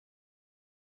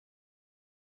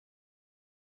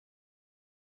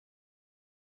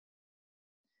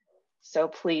So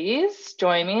please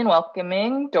join me in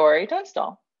welcoming Dori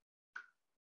Tunstall.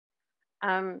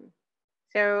 Um,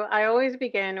 so I always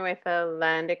begin with a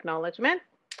land acknowledgement.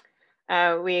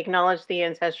 We acknowledge the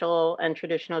ancestral and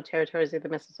traditional territories of the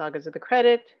Mississaugas of the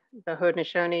Credit, the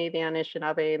Haudenosaunee, the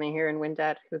Anishinaabe, and the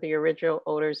Huron-Wendat, who are the original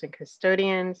owners and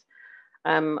custodians,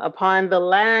 upon the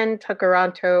land,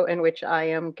 Takaranto, in which I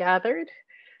am gathered.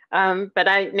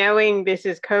 But knowing this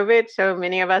is COVID, so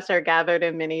many of us are gathered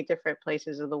in many different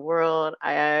places of the world.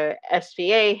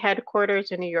 SVA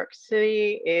headquarters in New York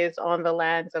City is on the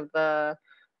lands of the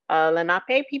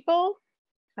Lenape people,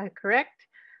 correct?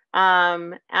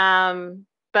 But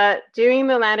doing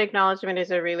the land acknowledgement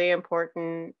is a really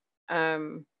important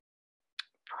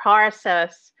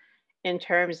process in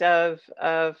terms of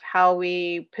how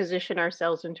we position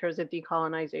ourselves in terms of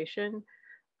decolonization.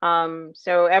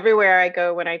 So everywhere I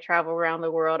go, when I travel around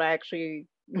the world, I actually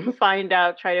try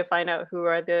to find out who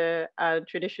are the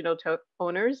traditional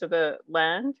owners of the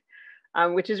land,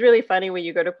 which is really funny when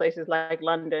you go to places like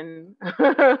London.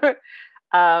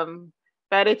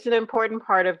 But it's an important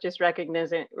part of just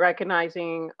recognizing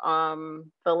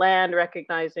the land,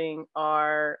 recognizing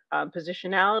our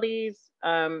positionalities,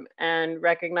 and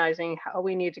recognizing how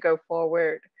we need to go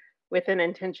forward with an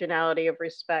intentionality of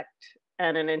respect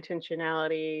and an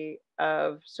intentionality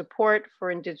of support for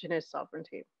Indigenous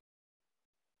sovereignty.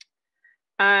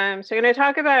 So I'm going to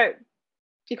talk about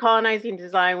decolonizing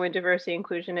design when diversity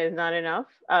inclusion is not enough.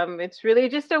 It's really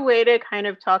just a way to kind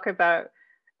of talk about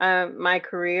my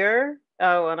career,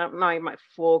 well, not my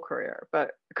full career,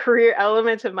 but career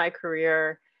elements of my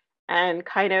career, and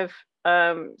kind of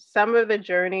some of the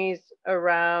journeys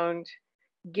around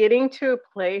getting to a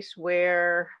place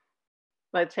where,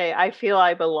 let's say, I feel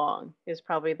I belong is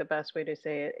probably the best way to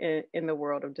say it in the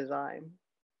world of design.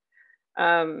 So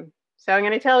I'm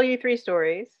going to tell you 3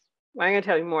 stories. Well, I'm going to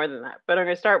tell you more than that, but I'm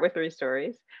going to start with 3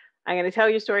 stories. I'm going to tell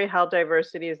you a story how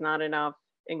diversity is not enough,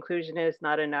 inclusion is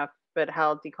not enough, but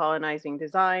how decolonizing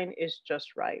design is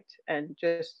just right, and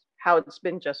just how it's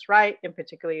been just right, and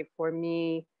particularly for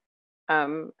me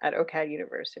at OCAD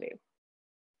University.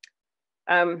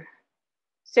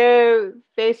 So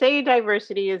they say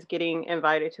diversity is getting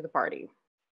invited to the party.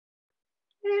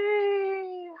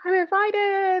 Yay, I'm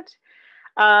invited.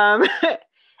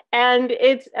 And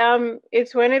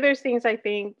it's one of those things, I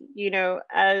think,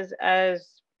 as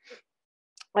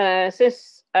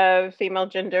cis female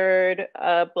gendered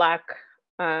Black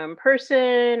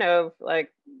person of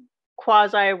like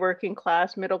quasi working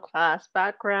class, middle class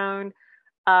background,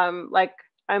 like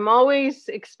I'm always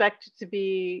expected to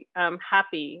be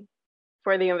happy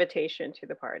for the invitation to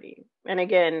the party. And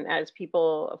again, as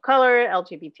people of color,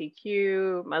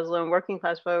 LGBTQ, Muslim, working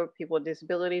class folk, people with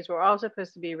disabilities, we're all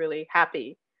supposed to be really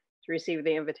happy to receive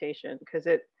the invitation because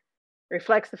it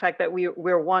reflects the fact that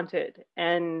we're wanted.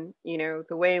 And the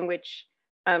way in which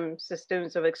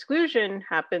systems of exclusion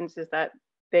happens is that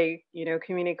they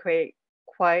communicate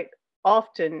quite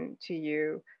often to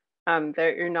you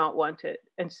that you're not wanted.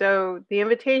 And so the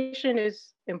invitation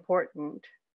is important.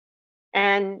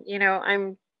 And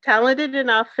I'm talented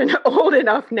enough and old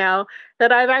enough now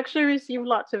that I've actually received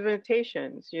lots of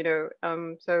invitations.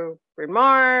 So Bryn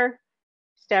Mawr,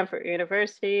 Stanford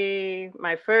University,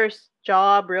 my first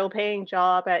job, real paying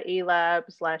job at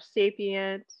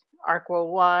eLab/Sapient, ARC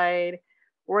Worldwide,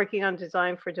 working on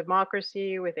design for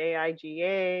democracy with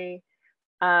AIGA,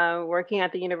 working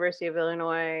at the University of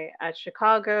Illinois at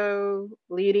Chicago,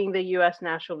 leading the US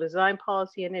National Design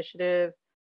Policy Initiative,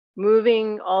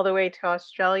 moving all the way to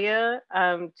Australia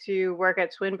to work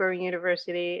at Swinburne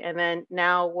University, and then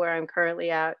now where I'm currently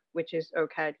at, which is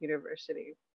OCAD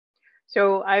University.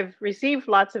 So I've received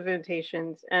lots of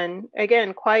invitations, and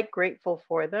again, quite grateful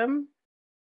for them.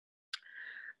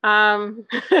 But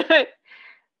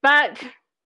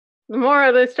the moral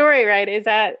of the story, right, is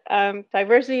that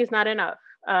diversity is not enough.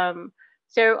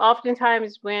 So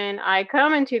oftentimes when I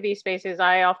come into these spaces,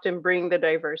 I often bring the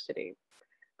diversity.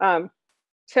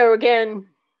 So again,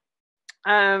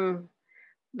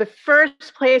 the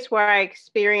first place where I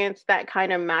experienced that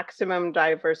kind of maximum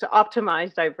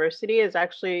optimized diversity is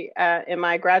actually in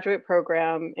my graduate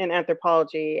program in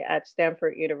anthropology at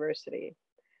Stanford University.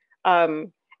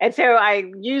 And so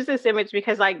I use this image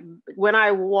because when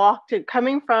I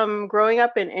coming from growing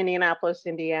up in Indianapolis,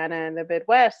 Indiana in the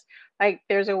Midwest,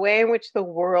 there's a way in which the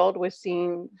world was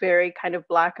seen very kind of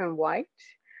black and white.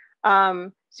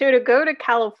 So to go to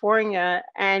California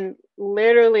and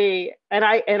literally, and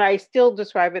I still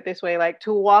describe it this way, like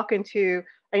to walk into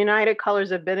a United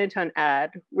Colors of Benetton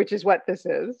ad, which is what this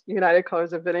is, United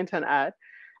Colors of Benetton ad,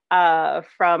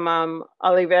 from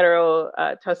Olivero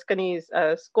Toscani's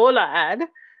Scola ad,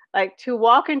 like to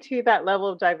walk into that level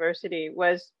of diversity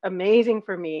was amazing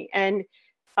for me, and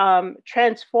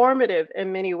transformative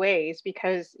in many ways,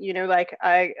 because like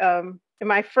I in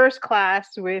my first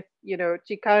class with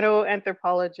Chicano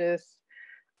anthropologists,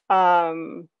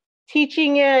 um,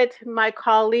 teaching it, my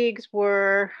colleagues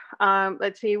were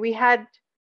let's see, we had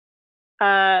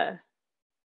uh,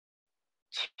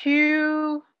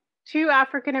 two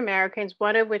African Americans,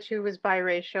 one of which who was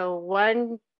biracial,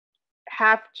 one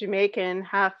half Jamaican,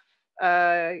 half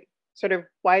uh, sort of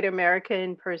white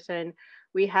American person.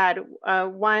 We had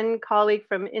one colleague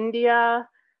from India,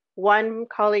 one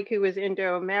colleague who was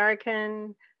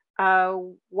Indo-American,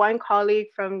 one colleague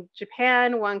from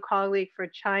Japan, one colleague for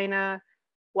China,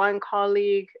 one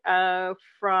colleague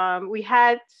we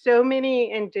had so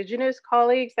many indigenous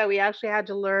colleagues that we actually had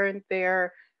to learn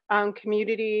their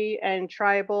community and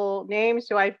tribal names.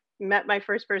 So I met my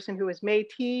first person who was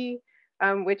Métis,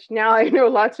 which now I know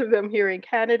lots of them here in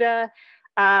Canada.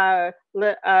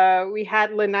 We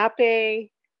had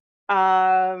Lenape,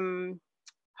 Ho-Chuk,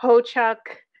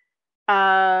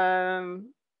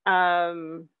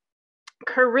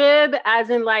 Carib, as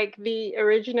in like the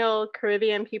original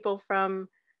Caribbean people from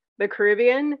the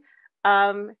Caribbean.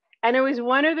 And it was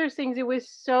one of those things, it was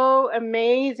so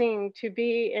amazing to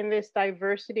be in this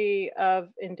diversity of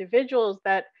individuals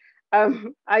that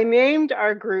I named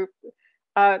our group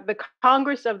the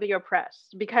Congress of the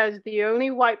Oppressed, because the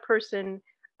only white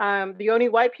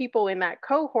people in that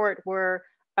cohort were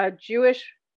a Jewish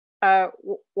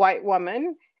white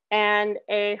woman and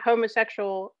a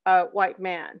homosexual white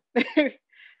man.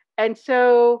 And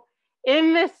so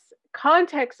in this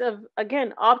context of,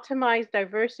 again, optimized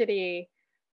diversity,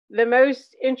 the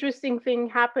most interesting thing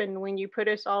happened when you put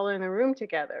us all in a room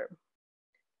together.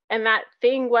 And that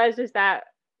thing is that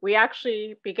we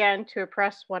actually began to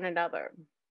oppress one another.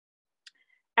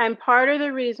 And part of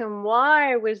the reason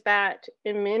why was that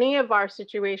in many of our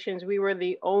situations, we were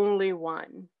the only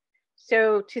one.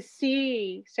 So to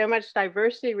see so much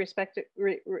diversity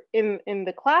in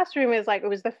the classroom is like, it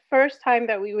was the first time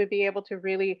that we would be able to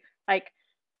really like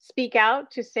speak out,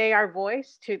 to say our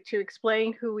voice, to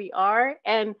explain who we are.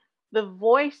 And the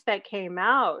voice that came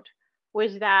out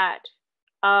was that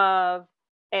of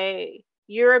a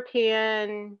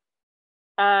European,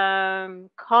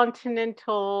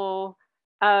 continental,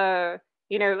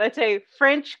 let's say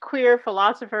French queer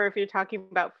philosopher, if you're talking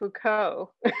about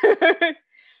Foucault.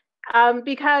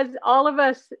 Because all of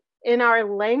us in our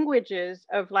languages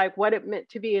of like what it meant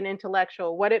to be an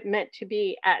intellectual, what it meant to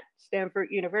be at Stanford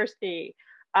University,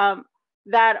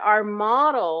 that our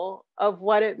model of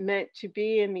what it meant to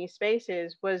be in these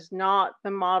spaces was not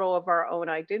the model of our own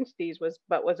identities,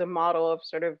 but was a model of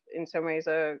sort of, in some ways,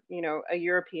 a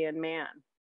European man.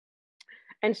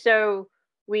 And so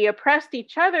we oppressed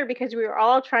each other because we were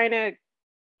all trying to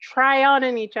try on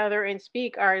in each other and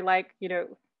speak our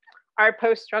our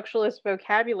post-structuralist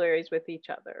vocabularies with each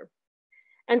other.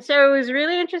 And so it was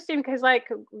really interesting because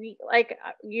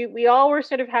we all were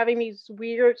sort of having these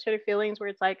weird sort of feelings where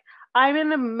it's like, I'm in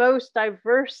the most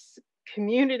diverse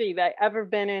community that I've ever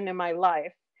been in my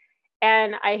life,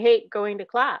 and I hate going to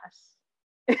class.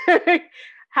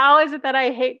 How is it that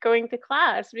I hate going to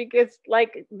class? Because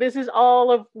like, this is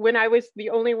all of when I was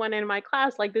the only one in my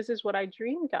class, like this is what I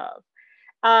dreamed of.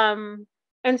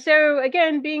 And so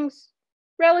again, being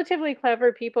relatively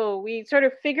clever people, we sort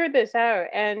of figured this out.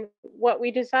 And what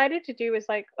we decided to do is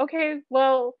like, okay,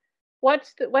 well,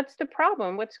 what's the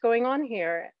problem? What's going on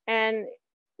here? And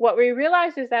what we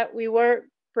realized is that we weren't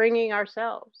bringing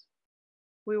ourselves.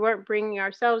 We weren't bringing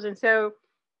ourselves. And so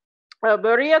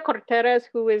Maria Cortez,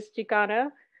 who is Chicana,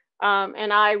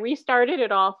 and I restarted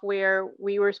it off where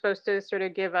we were supposed to sort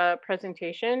of give a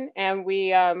presentation, and we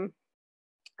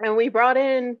brought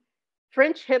in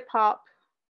French hip hop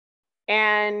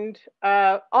and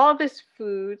all this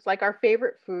foods, like our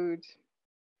favorite foods,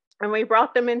 and we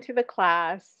brought them into the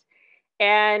class,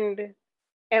 and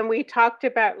we talked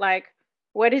about like,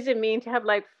 what does it mean to have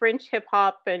like French hip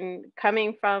hop and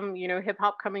coming from, hip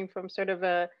hop coming from sort of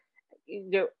a,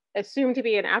 assumed to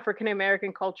be an African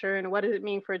American culture, and what does it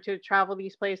mean for it to travel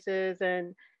these places,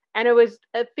 and it was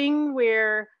a thing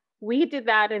where we did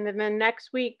that, and then the next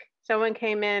week someone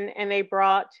came in and they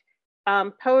brought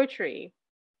poetry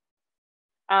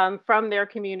from their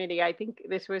community. I think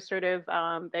this was sort of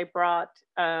they brought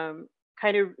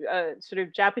kind of sort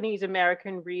of Japanese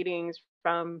American readings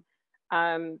from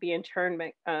the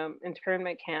internment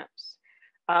camps.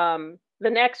 The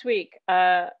next week,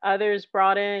 others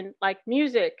brought in like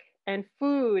music and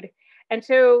food. And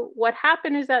so what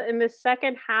happened is that in the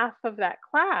second half of that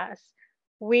class,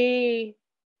 we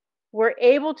were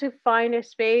able to find a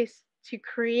space to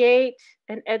create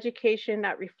an education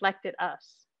that reflected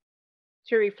us,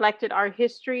 to reflected our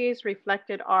histories,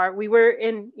 reflected we were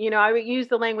in, I would use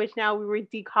the language now, we were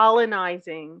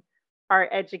decolonizing our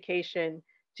education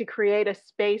to create a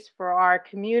space for our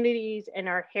communities and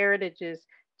our heritages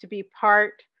to be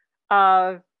part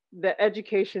of the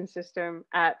education system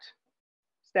at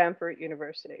Stanford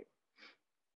University.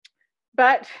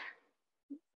 But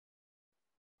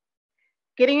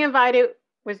getting invited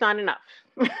was not enough.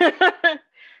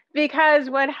 Because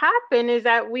what happened is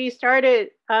that we started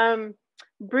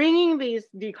bringing these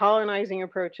decolonizing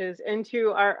approaches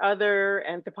into our other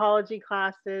anthropology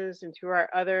classes, into our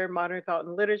other modern thought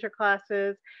and literature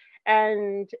classes.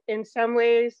 And in some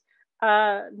ways,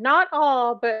 not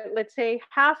all, but let's say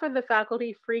half of the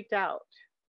faculty freaked out,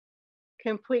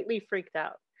 completely freaked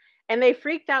out. And they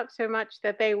freaked out so much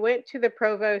that they went to the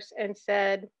provost and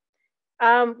said,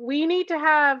 we need to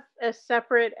have a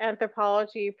separate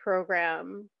anthropology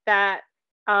program that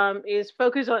is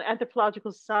focused on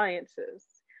anthropological sciences.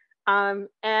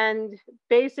 And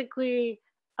basically,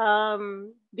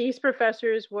 these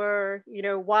professors were,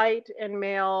 white and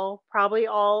male, probably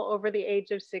all over the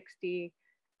age of 60,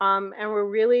 and were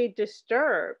really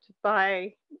disturbed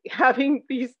by having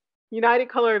these United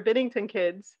Color of Bennington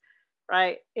kids,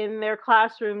 right, in their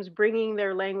classrooms, bringing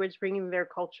their language, bringing their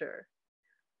culture.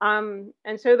 And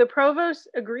so the provost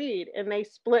agreed, and they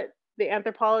split the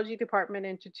anthropology department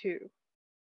into two.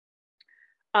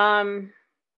 And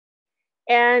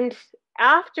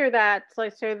after that,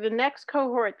 so the next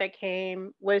cohort that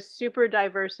came was super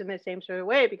diverse in the same sort of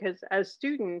way, because as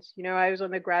students, I was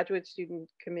on the graduate student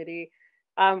committee.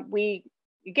 We,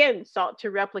 again, sought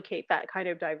to replicate that kind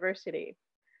of diversity.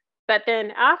 But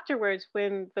then afterwards,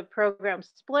 when the program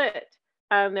split,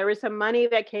 there was some money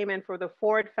that came in for the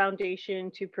Ford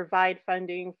Foundation to provide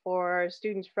funding for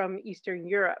students from Eastern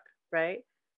Europe, right?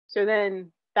 So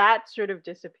then that sort of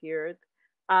disappeared.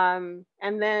 And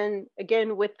then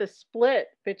again, with the split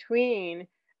between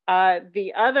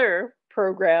the other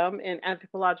program in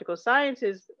anthropological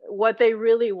sciences, what they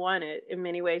really wanted in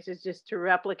many ways is just to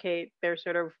replicate their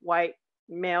sort of white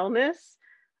maleness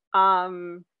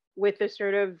with the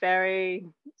sort of very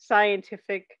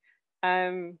scientific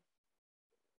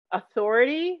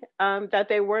authority that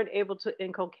they weren't able to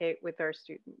inculcate with our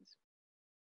students.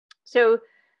 So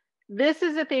this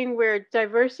is a thing where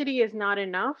diversity is not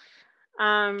enough,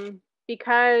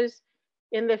 because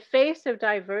in the face of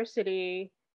diversity,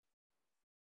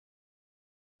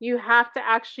 you have to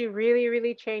actually really,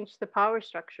 really change the power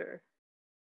structure.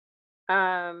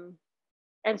 And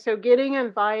so getting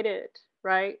invited,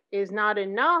 right, is not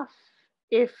enough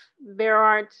if there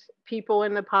aren't people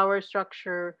in the power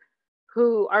structure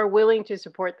who are willing to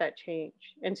support that change.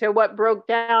 And so what broke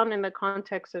down in the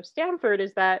context of Stanford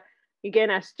is that, again,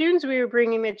 as students, we were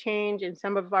bringing the change, and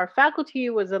some of our faculty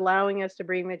was allowing us to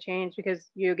bring the change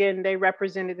because, again, they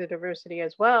represented the diversity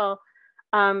as well.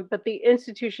 But the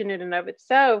institution in and of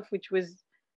itself, which was,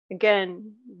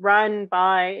 again, run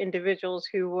by individuals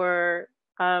who were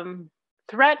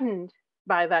threatened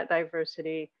by that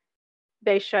diversity,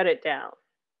 they shut it down.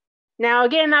 Now,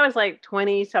 again, that was like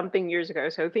 20 something years ago.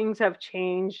 So things have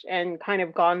changed and kind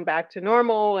of gone back to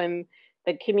normal, and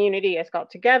the community has got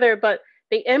together. But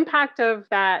the impact of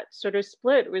that sort of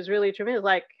split was really tremendous.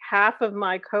 Like half of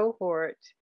my cohort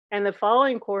and the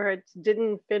following cohorts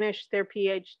didn't finish their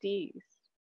PhDs,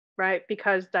 right?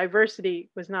 Because diversity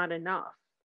was not enough.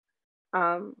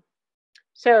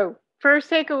 So first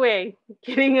takeaway,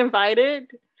 getting invited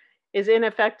is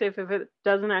ineffective if it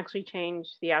doesn't actually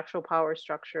change the actual power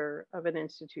structure of an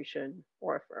institution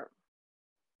or a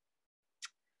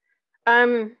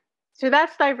firm. So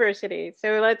that's diversity.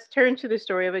 So let's turn to the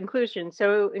story of inclusion.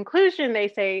 So inclusion, they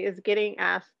say, is getting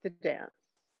asked to dance.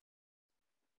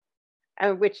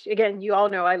 Which, again, you all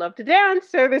know I love to dance,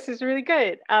 so this is really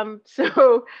good. And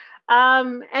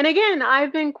again,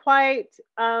 I've been quite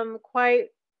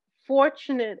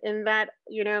fortunate in that,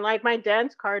 like my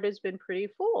dance card has been pretty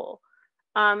full.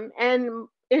 And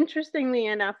interestingly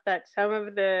enough, that some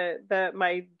of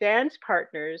my dance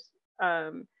partners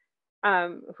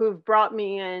who've brought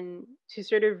me in to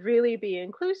sort of really be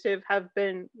inclusive have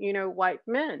been, white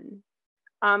men.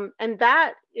 And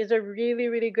that is a really,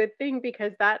 really good thing,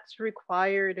 because that's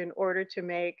required in order to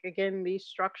make, again, these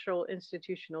structural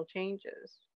institutional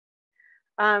changes.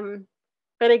 But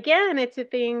again, it's a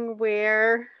thing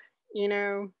where,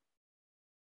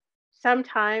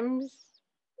 sometimes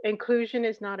inclusion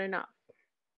is not enough.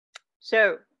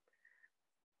 So, I'll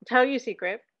tell you a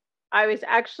secret. I was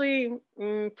actually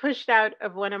pushed out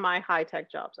of one of my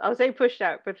high-tech jobs. I'll say pushed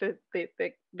out, but the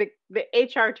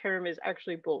HR term is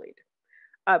actually bullied.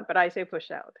 But I say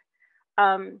pushed out.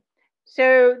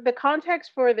 So the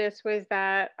context for this was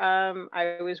that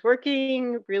I was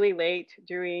working really late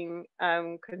doing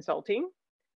consulting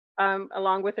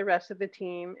along with the rest of the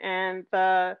team, and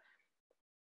the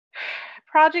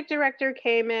project director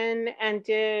came in and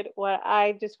did what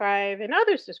I describe and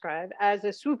others describe as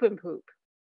a swoop and poop.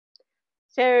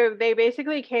 So they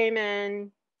basically came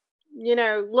in,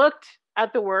 looked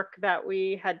at the work that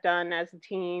we had done as a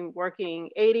team, working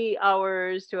 80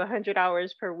 hours to 100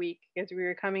 hours per week because we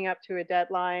were coming up to a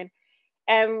deadline,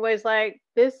 and was like,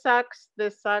 this sucks,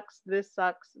 this sucks, this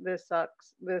sucks, this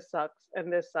sucks, this sucks,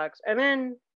 and this sucks. And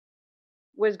then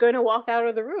was going to walk out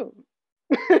of the room.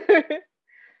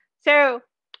 So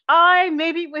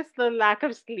maybe it was the lack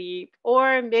of sleep,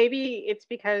 or maybe it's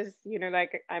because,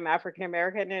 like I'm African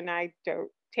American and I don't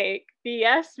take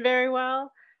BS very well.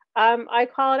 I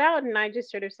called out and I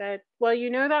just sort of said, well,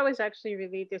 that was actually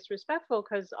really disrespectful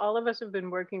because all of us have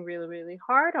been working really, really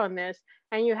hard on this,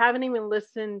 and you haven't even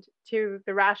listened to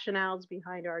the rationales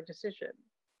behind our decision.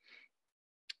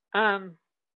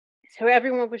 So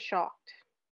everyone was shocked.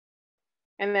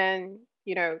 And then,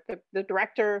 the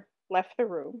director left the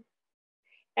room.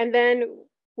 And then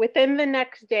within the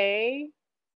next day,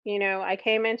 I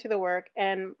came into the work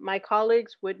and my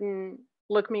colleagues wouldn't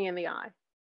look me in the eye.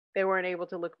 They weren't able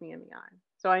to look me in the eye.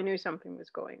 So I knew something was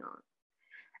going on.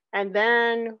 And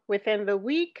then within the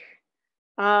week,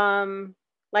 again,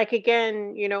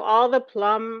 all the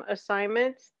plum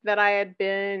assignments that I had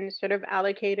been sort of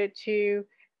allocated to,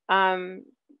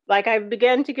 I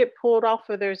began to get pulled off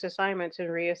of those assignments and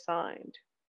reassigned.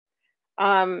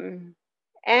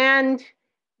 And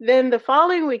then the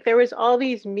following week, there was all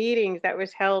these meetings that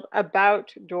was held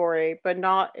about Dori, but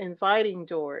not inviting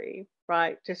Dori,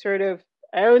 right? To sort of,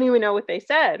 I don't even know what they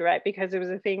said, right? Because it was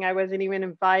a thing I wasn't even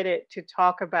invited to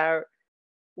talk about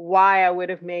why I would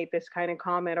have made this kind of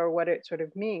comment or what it sort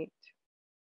of meant.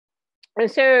 And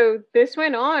so this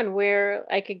went on where,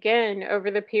 again,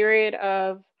 over the period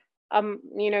of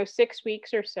 6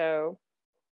 weeks or so,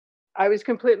 I was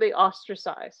completely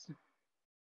ostracized.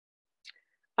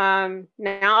 Now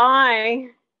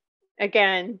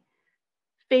again,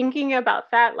 thinking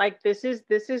about that, this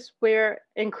is where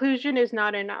inclusion is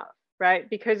not enough, right?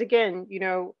 Because again,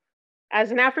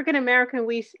 as an African American,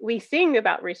 we sing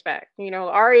about respect,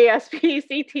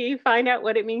 RESPCT, find out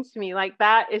what it means to me.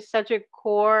 That is such a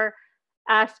core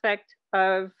aspect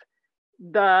of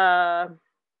the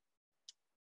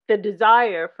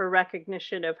desire for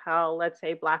recognition of how, let's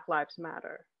say, Black Lives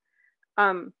Matter.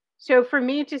 So for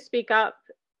me to speak up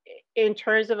in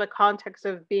terms of a context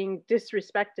of being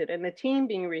disrespected and the team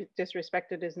being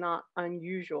disrespected is not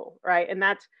unusual, right? And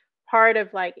that's part of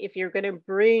if you're going to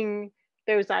bring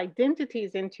those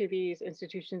identities into these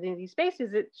institutions, in these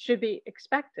spaces, it should be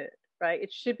expected, right?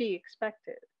 It should be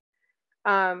expected.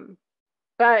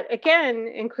 But again,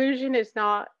 inclusion is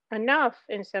not enough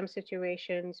in some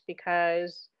situations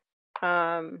because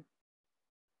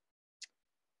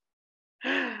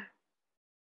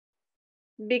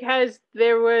because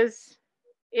there was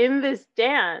in this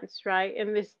dance, right?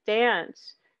 In this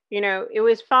dance, it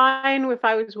was fine if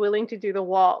I was willing to do the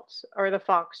waltz or the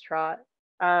foxtrot,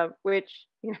 which,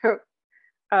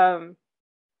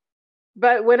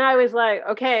 but when I was like,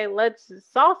 okay, let's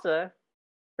salsa,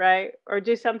 right? Or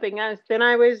do something else, then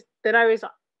I was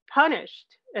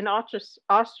punished and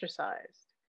ostracized.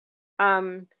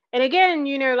 And again,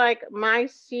 my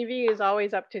CV is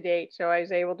always up to date. So I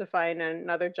was able to find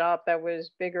another job that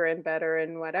was bigger and better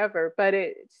and whatever, but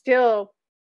it still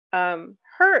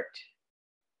hurt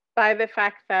by the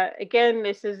fact that, again,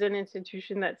 this is an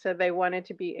institution that said they wanted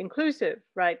to be inclusive,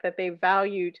 right? That they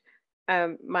valued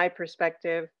my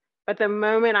perspective. But the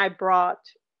moment I brought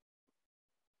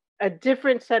a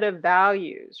different set of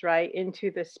values, right,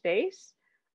 into the space,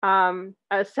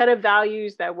 a set of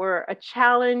values that were a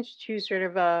challenge to sort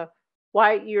of a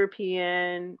white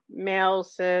European, male,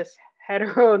 cis,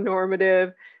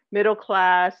 heteronormative, middle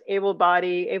class,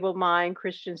 able-bodied, able-mind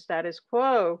Christian status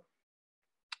quo.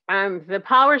 The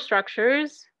power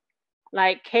structures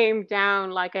came down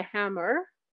like a hammer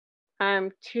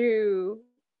to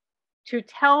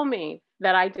tell me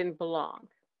that I didn't belong,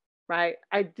 right?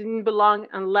 I didn't belong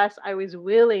unless I was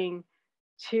willing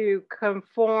to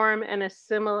conform and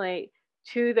assimilate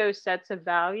to those sets of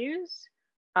values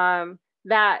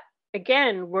that,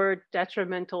 again, were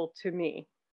detrimental to me.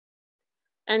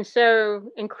 And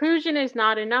so inclusion is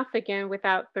not enough, again,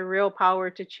 without the real power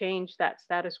to change that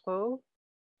status quo,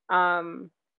 and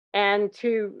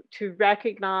to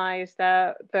recognize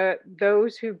that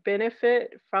those who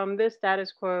benefit from this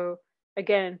status quo,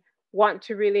 again, want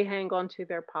to really hang on to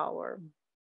their power.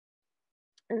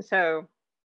 And so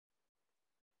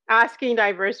asking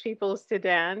diverse peoples to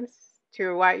dance to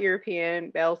a white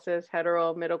European, male cis,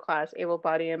 hetero, middle class, able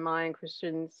bodied, and mind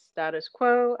Christian status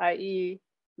quo, i.e.,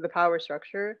 the power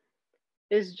structure,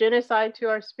 is genocide to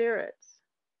our spirits.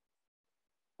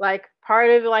 Like, part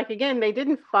of, like, again, they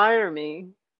didn't fire me.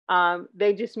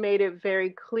 They just made it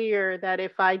very clear that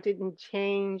if I didn't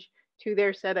change to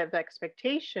their set of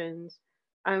expectations,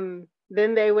 then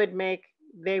they would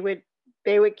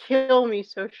kill me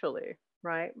socially,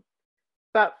 right?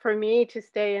 But for me to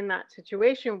stay in that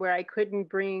situation where I couldn't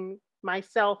bring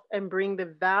myself and bring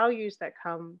the values that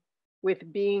come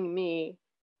with being me,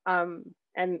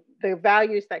 and the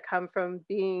values that come from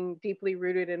being deeply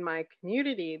rooted in my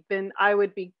community, then I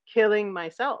would be killing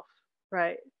myself,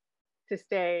 right? To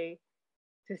stay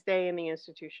in the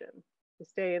institution, to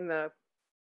stay in the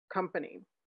company.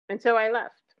 And so I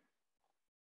left.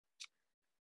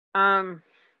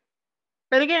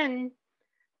 But again,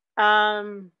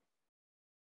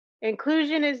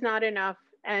 inclusion is not enough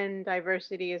and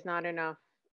diversity is not enough,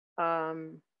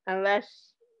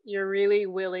 unless you're really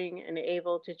willing and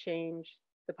able to change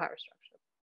the power structure.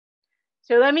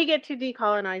 So let me get to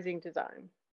decolonizing design.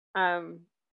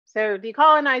 So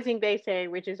decolonizing Baysay,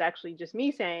 which is actually just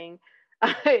me saying,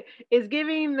 is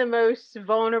giving the most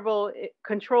vulnerable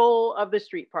control of the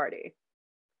street party.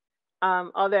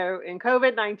 Although in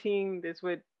COVID-19, this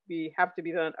would have to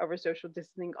be done over social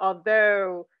distancing.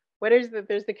 Although there's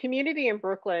the community in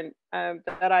Brooklyn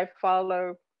that I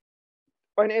follow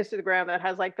on Instagram that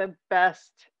has like the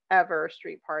best ever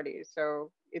street parties.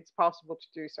 So it's possible to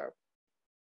do so.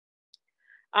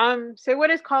 So what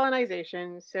is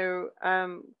colonization? So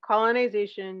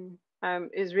colonization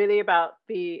is really about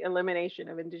the elimination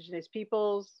of indigenous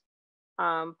peoples,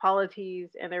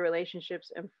 polities, and their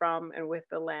relationships from and with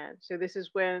the land. So this is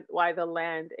why the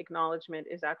land acknowledgement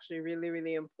is actually really,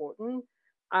 really important.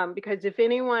 Because if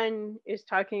anyone is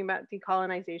talking about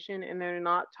decolonization and they're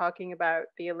not talking about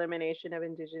the elimination of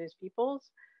indigenous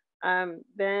peoples,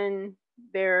 then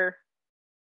they're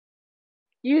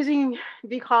using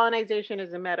decolonization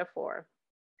as a metaphor,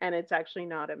 and it's actually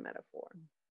not a metaphor.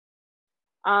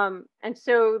 And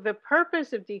so the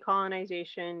purpose of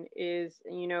decolonization is,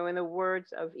 in the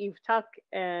words of Eve Tuck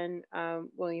and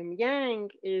William Yang,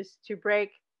 is to break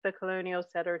the colonial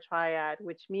settler triad,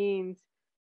 which means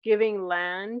giving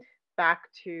land back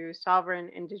to sovereign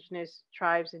indigenous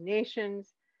tribes and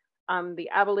nations, the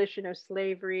abolition of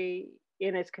slavery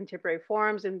in its contemporary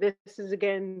forms. And this is,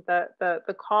 again,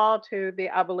 the call to the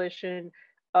abolition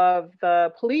of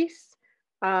the police,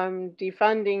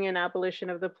 defunding and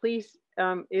abolition of the police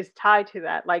is tied to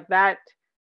that. Like that,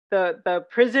 the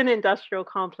prison industrial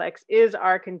complex is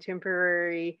our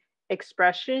contemporary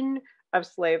expression of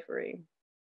slavery.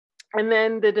 And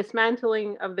then the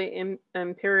dismantling of the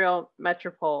imperial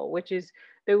metropole, which is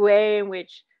the way in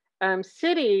which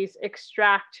cities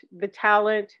extract the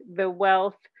talent, the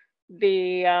wealth,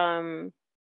 that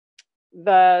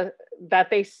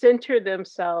they center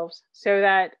themselves so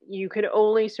that you could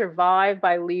only survive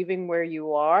by leaving where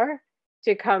you are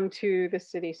to come to the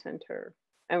city center.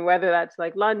 And whether that's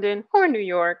like London or New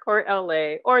York or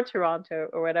LA or Toronto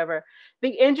or whatever. The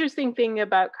interesting thing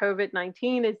about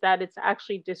COVID-19 is that it's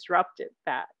actually disrupted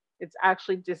that. It's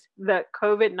actually the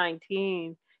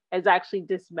COVID-19 is actually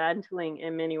dismantling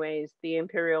in many ways the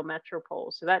imperial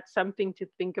metropole. So that's something to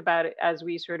think about as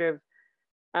we sort of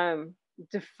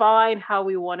define how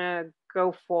we want to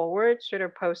go forward, sort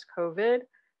of post-COVID,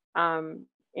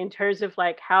 in terms of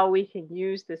like how we can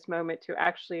use this moment to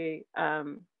actually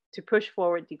to push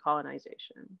forward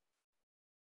decolonization.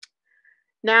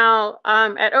 Now,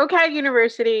 at OCAD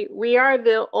University, we are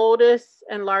the oldest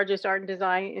and largest art and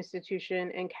design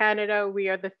institution in Canada. We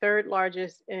are the third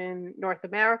largest in North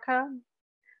America.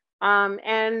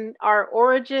 And our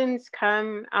origins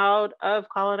come out of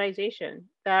colonization.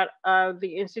 That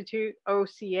the Institute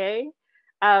OCA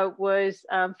was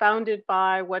founded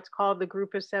by what's called the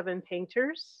Group of Seven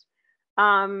Painters.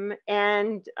 And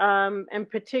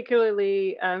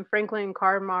particularly Franklin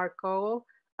Carmichael,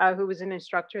 who was an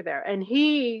instructor there. And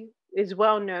he is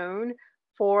well known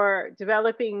for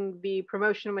developing the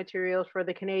promotional materials for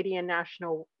the Canadian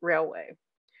National Railway.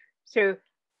 So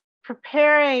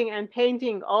preparing and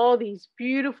painting all these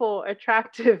beautiful,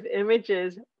 attractive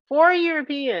images for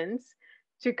Europeans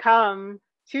to come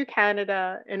to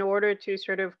Canada in order to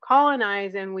sort of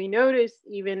colonize. And we notice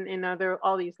even in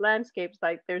all these landscapes,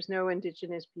 like there's no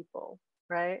indigenous people,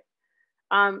 right?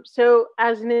 So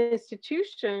as an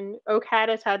institution, OCAD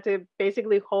has had to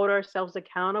basically hold ourselves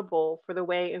accountable for the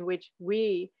way in which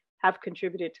we have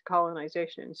contributed to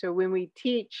colonization. So when we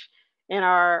teach in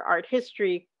our art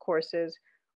history courses,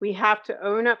 we have to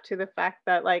own up to the fact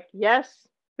that, like, yes,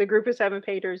 the group of 7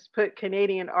 painters put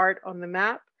Canadian art on the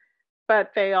map,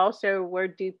 but they also were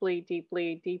deeply,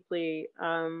 deeply, deeply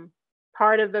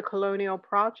part of the colonial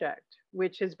project,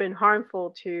 which has been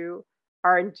harmful to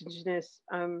our Indigenous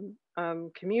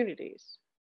communities.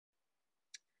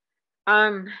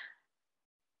 The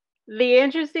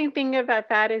interesting thing about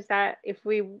that is that if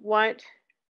we want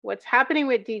what's happening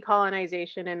with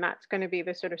decolonization, and that's going to be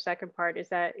the sort of second part, is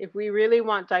that if we really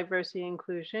want diversity and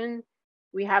inclusion,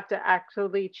 we have to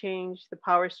actually change the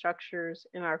power structures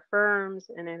in our firms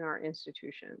and in our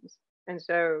institutions. And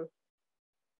so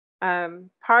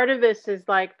part of this is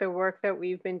like the work that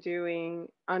we've been doing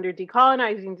under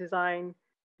decolonizing design,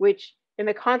 which in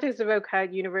the context of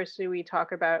OCAD University, we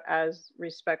talk about as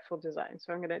respectful design.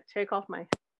 So I'm going to take off my,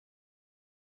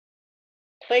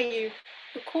 play you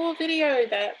a cool video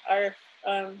that our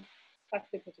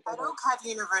faculty put together. At OCAD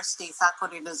University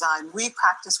Faculty of Design, we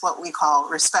practice what we call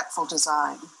respectful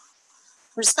design.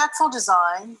 Respectful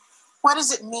design, what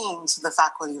does it mean to the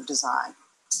Faculty of Design?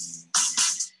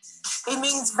 It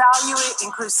means valuing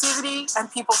inclusivity and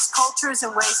people's cultures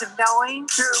and ways of knowing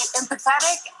through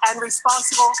empathetic and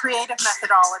responsible creative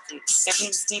methodologies. It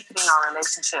means deepening our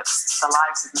relationships to the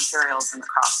lives of materials and the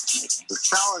crafts of making. The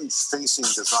challenge facing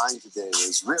design today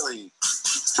is really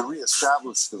to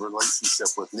reestablish the relationship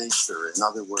with nature. In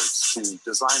other words, to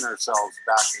design ourselves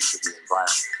back into the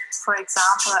environment. For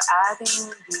example,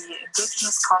 adding the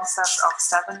Indigenous concept of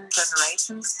 7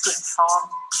 generations to inform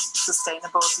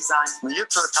sustainable design.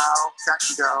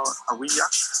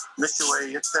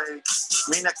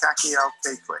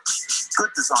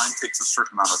 Good design takes a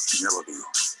certain amount of humility.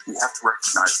 We have to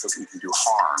recognize that we can do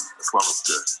harm as well as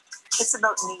good. It's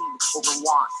about need over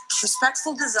want.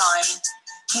 Respectful design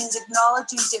means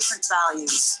acknowledging different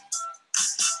values,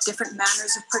 different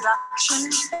manners of production,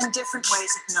 and different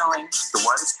ways of knowing. The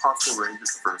widest possible range of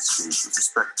diversity with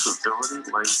respect to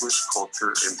ability, language,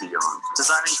 culture, and beyond.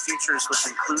 Designing futures with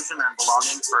inclusion and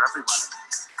belonging for everyone.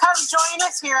 Come join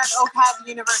us here at OCAD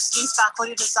University's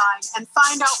Faculty of Design and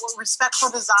find out what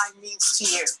respectful design means to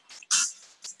you.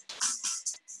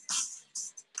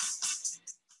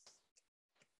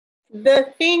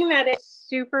 The thing that is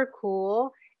super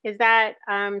cool is that,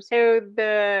 so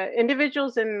the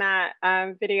individuals in that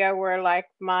video were like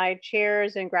my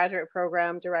chairs and graduate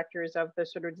program directors of the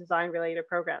sort of design related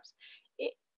programs.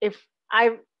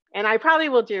 And I probably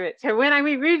will do it. So when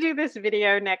we redo this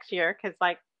video next year, because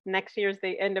like next year is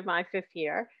the end of my 5th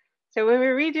year. So when we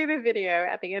redo the video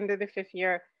at the end of the 5th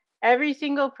year, every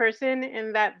single person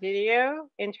in that video,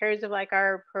 in terms of like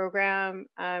our program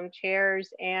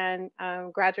chairs and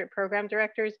graduate program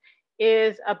directors,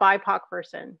 is a BIPOC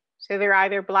person. So they're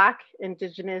either Black,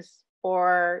 Indigenous,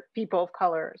 or people of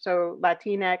color. So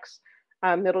Latinx,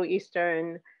 Middle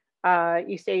Eastern,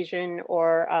 East Asian,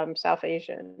 or South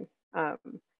Asian.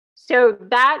 So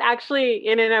that actually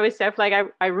in and of itself, like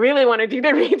I really want to do the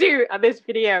redo of this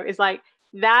video, is like,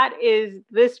 that is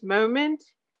this moment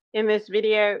in this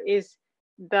video is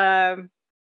the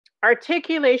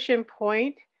articulation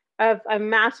point of a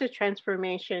massive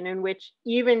transformation in which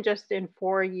even just in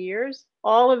 4 years,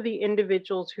 all of the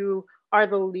individuals who are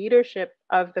the leadership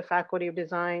of the Faculty of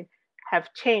Design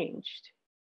have changed.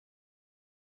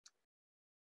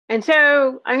 And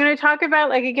so I'm going to talk about,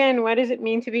 like, again, what does it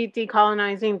mean to be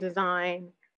decolonizing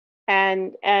design,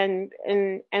 and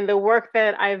the work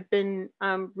that I've been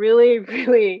really,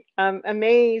 really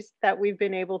amazed that we've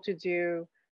been able to do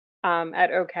at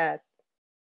OCAD.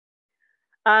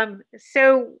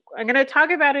 So I'm going to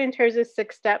talk about it in terms of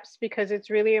 6 steps, because it's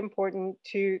really important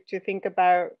to think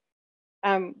about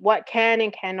what can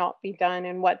and cannot be done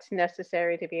and what's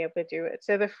necessary to be able to do it.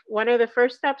 So one of the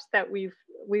first steps that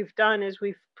we've done is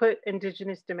we've put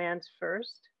Indigenous demands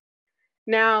first.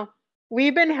 Now,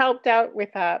 we've been helped out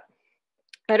with that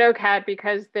at OCAD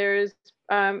because there's,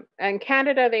 in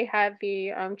Canada, they had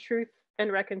the Truth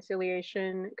and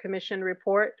Reconciliation Commission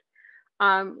report,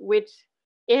 which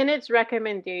in its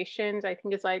recommendations, I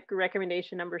think it's like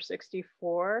recommendation number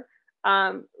 64,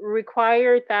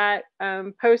 required that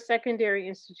post-secondary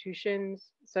institutions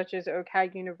such as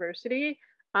OCAD University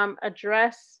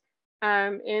address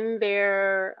in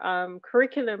their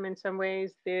curriculum in some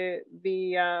ways, they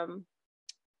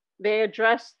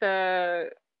address the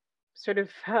sort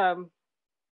of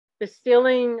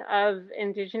distilling of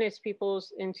Indigenous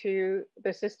peoples into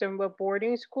the system of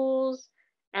boarding schools,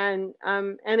 and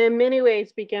in many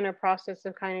ways begin a process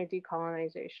of kind of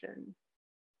decolonization.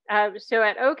 So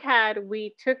at OCAD,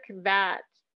 we took that,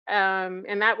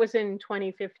 and that was in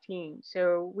 2015.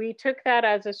 So we took that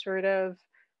as a sort of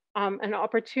an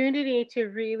opportunity to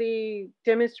really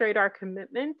demonstrate our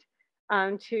commitment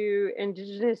to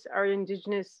our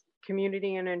Indigenous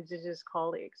community and Indigenous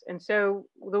colleagues. And so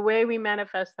the way we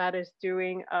manifest that is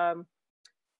doing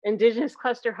Indigenous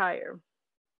cluster hire,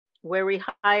 where we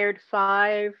hired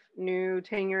 5 new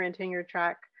tenure and tenure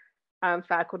track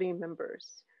faculty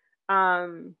members.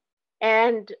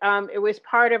 It was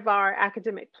part of our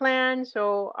academic plan.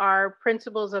 So our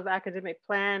principles of academic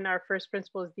plan, our first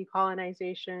principle is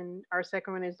decolonization. Our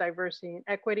second one is diversity and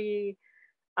equity.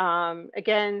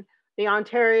 Again, the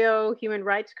Ontario Human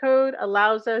Rights Code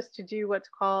allows us to do what's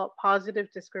called positive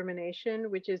discrimination,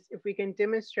 which is if we can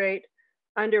demonstrate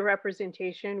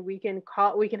underrepresentation, we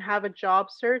can have a job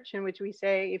search in which we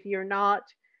say, if you're not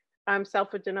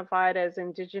self-identified as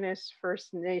Indigenous,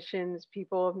 First Nations,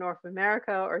 people of North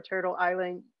America or Turtle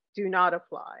Island, do not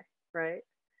apply, right?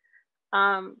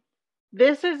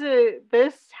 This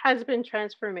has been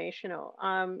transformational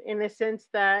in the sense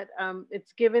that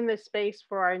it's given the space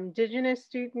for our Indigenous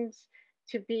students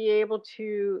to be able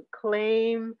to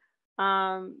claim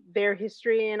their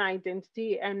history and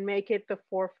identity and make it the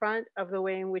forefront of the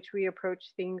way in which we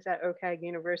approach things at OCAG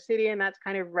University. And that's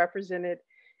kind of represented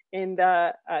in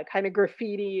the kind of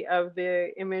graffiti of the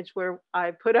image where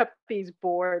I put up these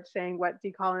boards saying what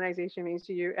decolonization means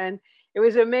to you. And it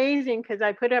was amazing because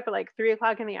I put it up at like 3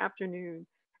 o'clock in the afternoon.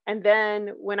 And then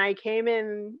when I came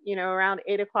in, you know, around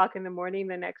 8 o'clock in the morning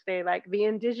the next day, like the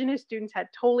Indigenous students had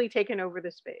totally taken over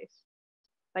the space,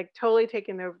 like totally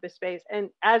taken over the space. And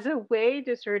as a way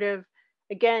to sort of,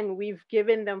 again, we've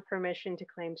given them permission to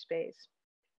claim space.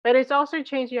 But it's also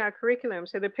changing our curriculum.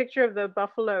 So the picture of the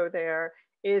buffalo there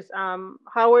is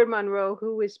Howard Monroe,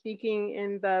 who was speaking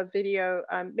in the video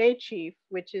Métis,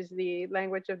 which is the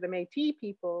language of the Métis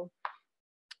people.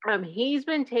 He's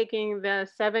been taking the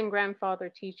 7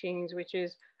 grandfather teachings, which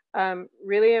is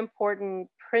really important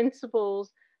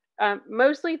principles,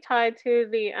 mostly tied to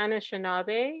the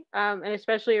Anishinaabe, and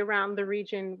especially around the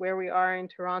region where we are in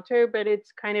Toronto, but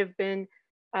it's kind of been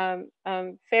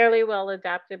fairly well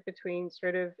adapted between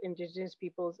sort of Indigenous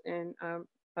peoples in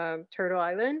Turtle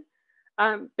Island.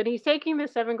 But he's taking the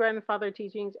 7 grandfather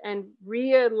teachings and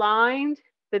realigned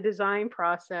the design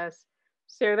process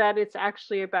so that it's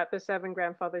actually about the 7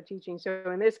 grandfather teachings. So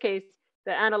in this case,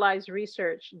 the analyze,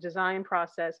 research, design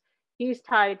process, he's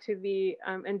tied to the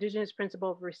Indigenous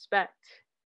principle of respect.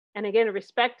 And again,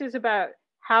 respect is about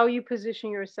how you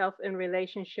position yourself in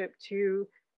relationship to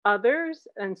others.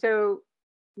 And so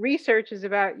research is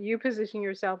about you positioning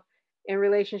yourself in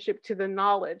relationship to the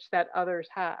knowledge that others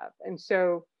have. And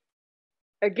so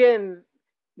again,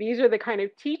 these are the kind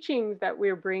of teachings that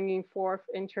we're bringing forth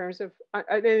in terms of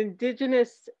an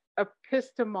Indigenous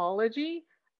epistemology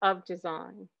of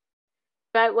design.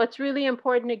 But what's really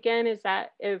important again is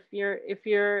that if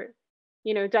you're,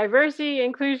 you know, diversity,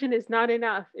 inclusion is not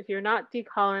enough. If you're not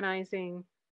decolonizing,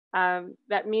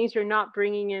 that means you're not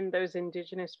bringing in those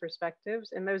Indigenous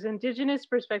perspectives. And those Indigenous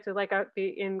perspectives, like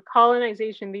in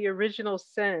colonization, the original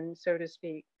sin, so to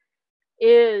speak,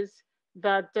 is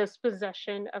the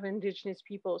dispossession of Indigenous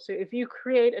people. So if you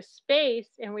create a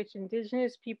space in which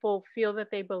Indigenous people feel that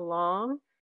they belong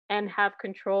and have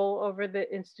control over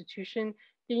the institution,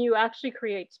 then you actually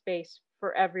create space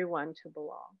for everyone to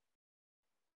belong.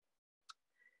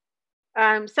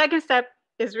 Second step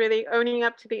is really owning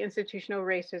up to the institutional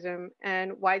racism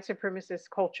and white supremacist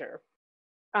culture.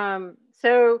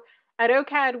 So at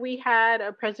OCAD, we had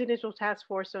a presidential task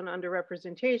force on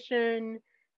underrepresentation.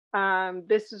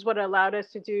 This is what allowed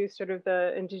us to do sort of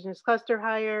the Indigenous cluster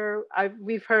hire.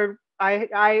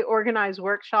 I organize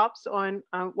workshops on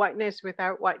whiteness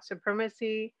without white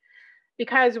supremacy,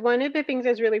 because one of the things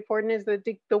that's really important is that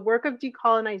the work of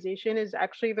decolonization is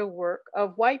actually the work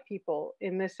of white people,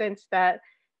 in the sense that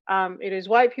it is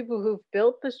white people who've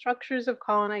built the structures of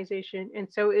colonization.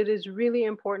 And so it is really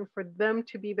important for them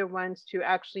to be the ones to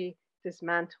actually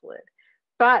dismantle it.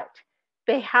 But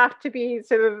they have to be,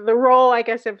 so the role, I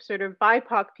guess, of sort of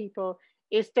BIPOC people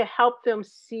is to help them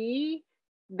see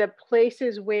the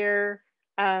places where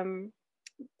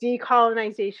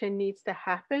decolonization needs to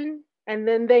happen. And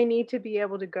then they need to be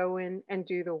able to go in and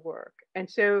do the work. And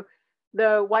so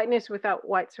the whiteness without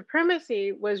white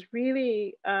supremacy was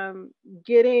really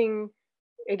getting,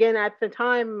 again, at the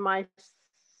time, my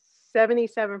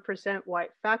 77%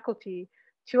 white faculty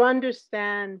to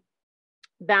understand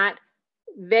that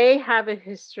they have a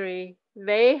history,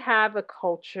 they have a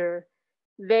culture,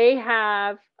 they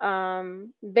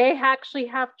actually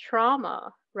have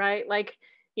trauma, right? Like,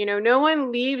 you know, no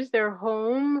one leaves their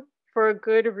home for a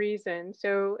good reason.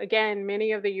 So again,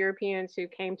 many of the Europeans who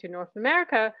came to North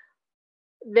America,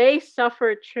 they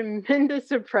suffered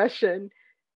tremendous oppression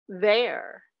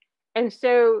there. And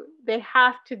so they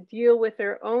have to deal with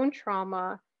their own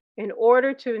trauma in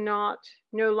order to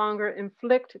no longer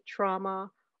inflict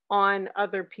trauma on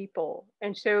other people.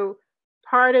 And so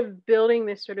part of building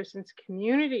this sort of sense of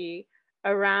community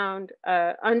around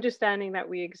understanding that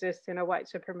we exist in a white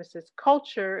supremacist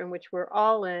culture in which we're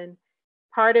all in,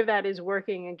 part of that is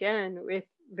working again with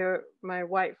my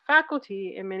white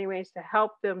faculty in many ways to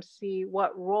help them see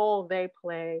what role they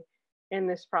play in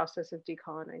this process of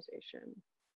decolonization.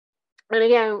 And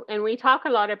again, and we talk a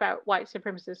lot about white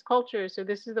supremacist culture. So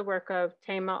this is the work of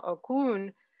Tema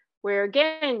Okun, where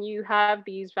again, you have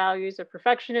these values of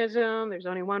perfectionism. There's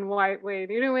only one white way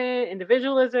to do it,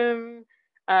 individualism,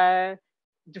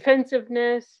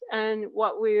 defensiveness. And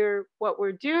what we're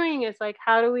doing is like,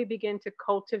 how do we begin to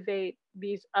cultivate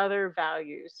these other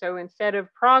values? So instead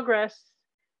of progress,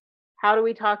 how do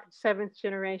we talk seventh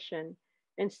generation?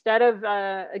 Instead of,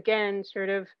 again, sort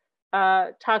of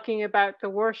talking about the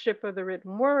worship of the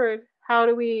written word, how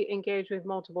do we engage with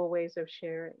multiple ways of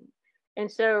sharing?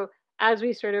 And so as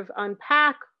we sort of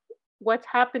unpack what's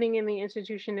happening in the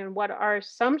institution and what our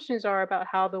assumptions are about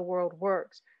how the world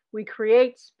works, we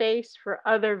create space for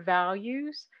other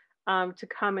values to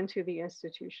come into the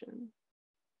institution.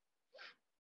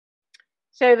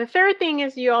 So the third thing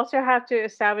is you also have to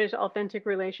establish authentic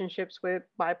relationships with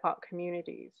BIPOC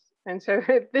communities. And so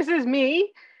this is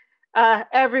me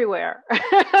everywhere.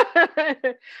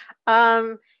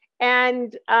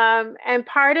 And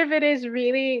part of it is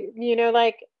really, you know,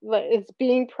 like it's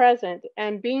being present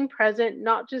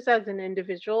not just as an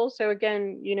individual. So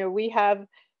again, you know, we have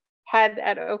had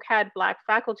at OCAD Black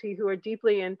faculty who are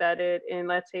deeply embedded in,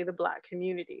 let's say, the Black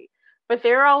community, but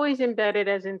they're always embedded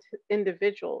as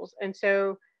individuals. And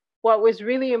so what was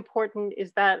really important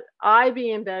is that I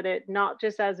be embedded not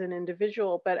just as an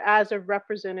individual, but as a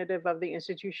representative of the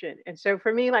institution. And so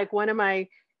for me, like one of my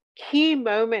key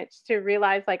moments to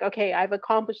realize like, okay, I've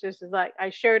accomplished this is like, I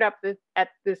showed up at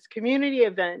this community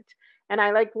event and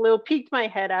I like little peeked my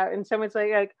head out and someone's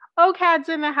like, OCAD's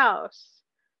in the house,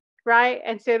 right?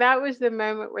 And so that was the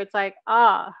moment where it's like,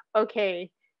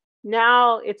 okay,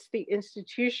 now it's the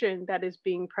institution that is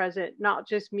being present, not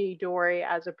just me, Dori,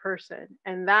 as a person.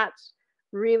 And that's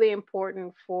really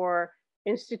important for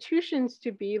institutions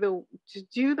to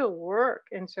do the work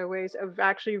in some ways of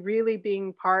actually really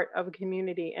being part of a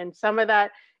community. And some of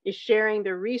that is sharing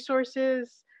the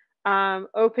resources,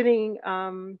 opening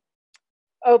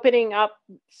up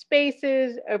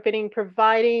spaces,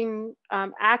 providing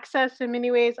access in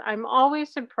many ways. I'm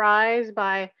always surprised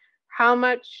by how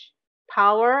much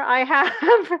power I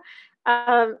have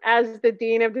as the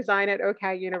Dean of Design at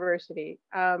OCAD University.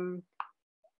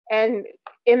 And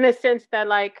in the sense that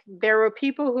like, there were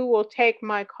people who will take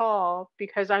my call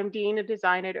because I'm Dean of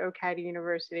Design at OCAD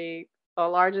University, the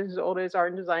largest, oldest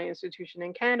art and design institution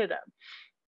in Canada.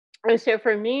 And so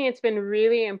for me, it's been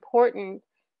really important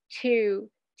to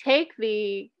take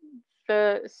the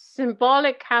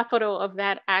symbolic capital of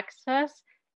that access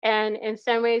and in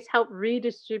some ways help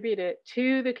redistribute it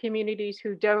to the communities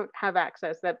who don't have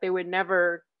access, that they would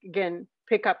never, again,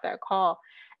 pick up that call.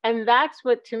 And that's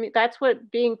what, to me, that's what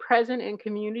being present in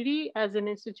community as an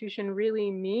institution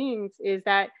really means, is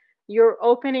that you're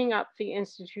opening up the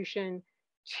institution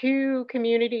to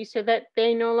communities so that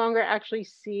they no longer actually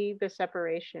see the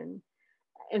separation.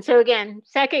 And so again,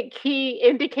 second key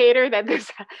indicator that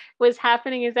this was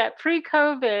happening is that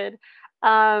pre-COVID,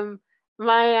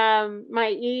 my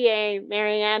EA,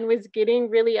 Marianne, was getting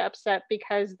really upset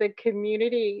because the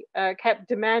community kept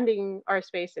demanding our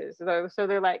spaces. So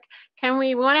they're like,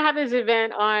 we want to have this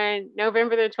event on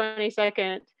November the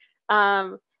 22nd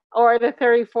or the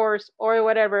 31st or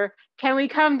whatever. Can we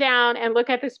come down and look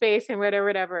at the space and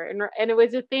whatever. And it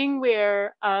was a thing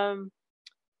where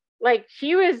like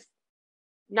she was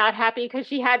not happy because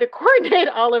she had to coordinate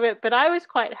all of it, but I was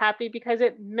quite happy because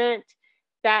it meant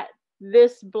that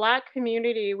this Black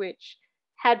community, which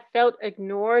had felt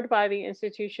ignored by the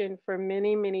institution for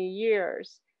many, many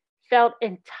years, felt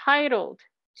entitled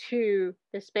to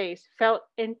the space, felt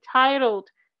entitled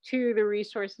to the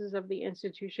resources of the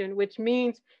institution, which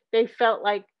means they felt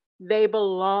like they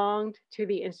belonged to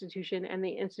the institution and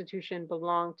the institution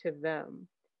belonged to them.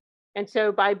 And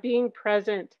so by being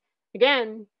present,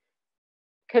 again,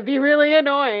 could be really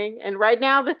annoying. And right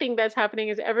now, the thing that's happening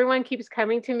is everyone keeps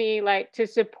coming to me like to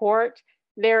support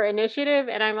their initiative.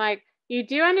 And I'm like, you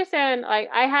do understand, like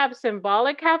I have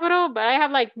symbolic capital, but I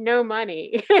have like no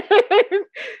money.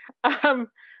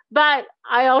 But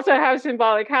I also have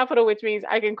symbolic capital, which means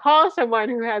I can call someone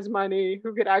who has money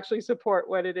who could actually support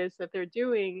what it is that they're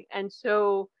doing. And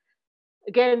so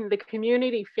again, the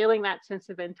community feeling that sense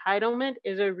of entitlement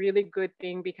is a really good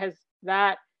thing, because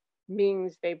that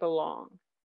means they belong,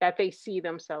 that they see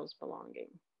themselves belonging.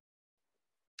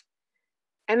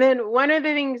 And then one of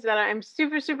the things that I'm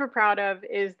super, super proud of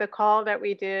is the call that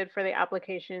we did for the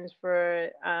applications for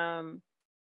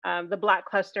the Black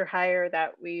cluster hire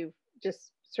that we've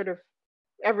just sort of,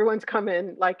 everyone's come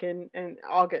in like in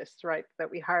August, right? That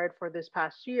we hired for this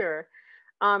past year.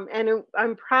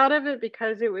 I'm proud of it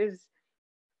because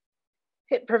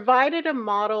it provided a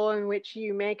model in which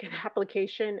you make an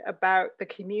application about the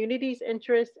community's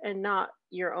interest and not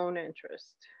your own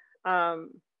interest.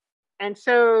 And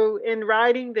so in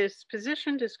writing this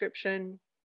position description,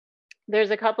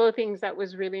 there's a couple of things that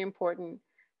was really important.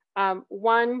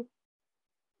 One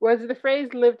was the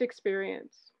phrase lived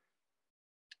experience.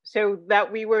 So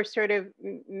that we were sort of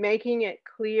making it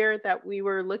clear that we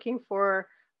were looking for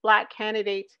Black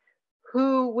candidates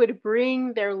who would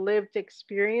bring their lived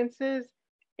experiences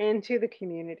into the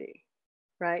community,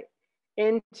 right?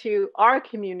 Into our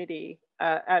community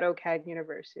at OCAD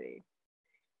University.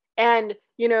 And,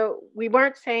 you know, we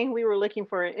weren't saying we were looking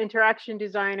for an interaction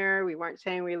designer. We weren't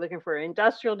saying we were looking for an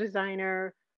industrial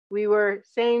designer. We were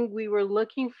saying we were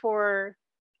looking for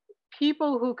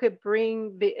people who could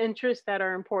bring the interests that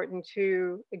are important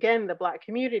to, again, the Black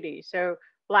community. So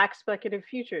Black speculative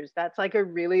futures, that's like a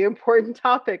really important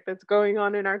topic that's going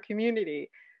on in our community.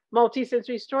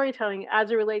 Multi-sensory storytelling as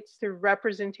it relates to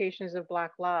representations of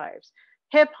Black lives,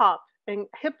 hip hop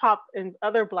and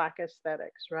other Black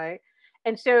aesthetics, right?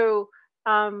 And so,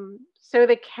 so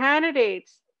the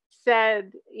candidates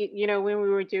said, you know, when we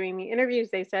were doing the interviews,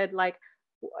 they said like,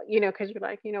 you know, because you're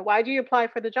like, you know, why do you apply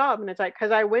for the job? And it's like, because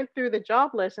I went through the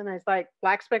job list and it's like,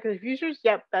 Black speculative futures,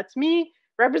 yep, that's me.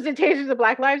 Representations of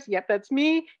Black lives, yep, that's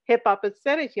me. Hip hop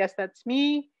aesthetics, yes, that's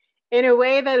me. In a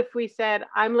way that if we said,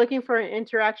 I'm looking for an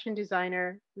interaction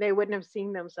designer, they wouldn't have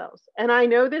seen themselves. And I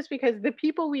know this because the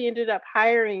people we ended up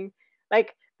hiring,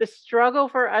 like the struggle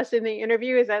for us in the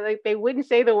interview is that like they wouldn't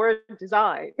say the word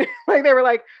design. Like they were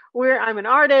like, I'm an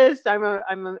artist, I'm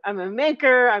a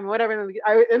maker, I'm whatever.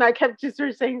 And I kept just sort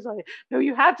of saying like, no,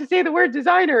 you have to say the word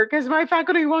designer because my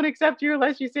faculty won't accept you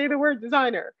unless you say the word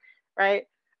designer, right?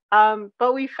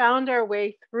 But we found our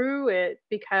way through it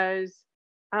because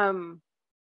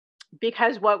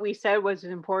what we said was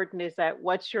important is that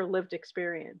what's your lived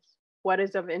experience? What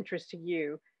is of interest to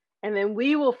you? And then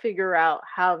we will figure out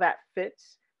how that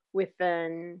fits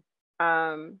within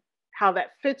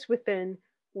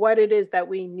what it is that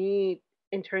we need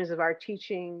in terms of our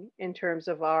teaching, in terms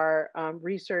of our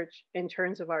research, in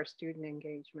terms of our student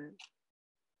engagement.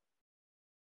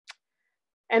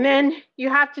 And then you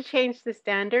have to change the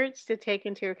standards to take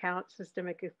into account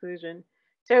systemic exclusion.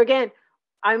 So again,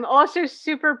 I'm also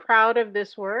super proud of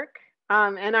this work.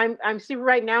 And I'm super,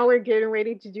 right now we're getting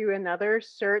ready to do another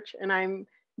search and I'm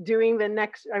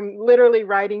literally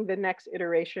writing the next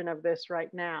iteration of this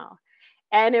right now.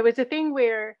 And it was a thing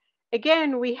where,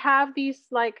 again, we have these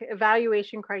like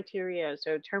evaluation criteria.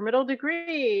 So terminal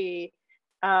degree,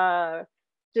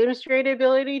 demonstrated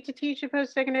ability to teach at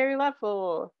post-secondary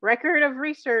level, record of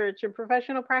research and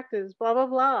professional practice, blah, blah,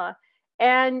 blah.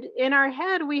 And in our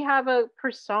head, we have a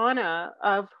persona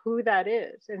of who that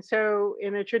is. And so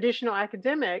in a traditional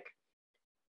academic,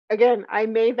 again, I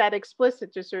made that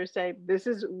explicit to sort of say, this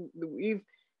is,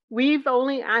 we've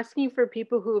only asking for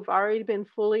people who have already been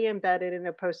fully embedded in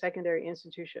a post-secondary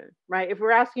institution, right? If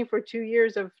we're asking for 2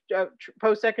 years of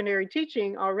post-secondary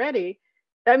teaching already,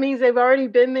 that means they've already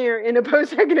been there in a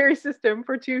post-secondary system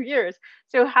for 2 years.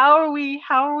 So how are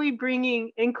we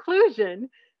bringing inclusion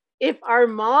if our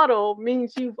model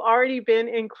means you've already been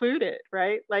included,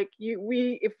 right? Like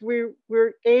if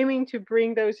we're aiming to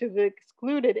bring those who've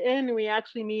excluded in, we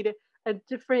actually need a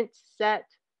different set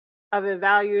of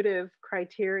evaluative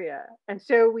criteria. And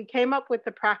so we came up with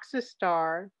the Praxis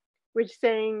Star, which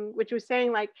was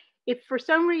saying like, if for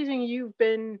some reason you've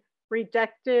been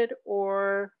rejected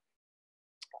or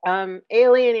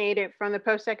alienated from the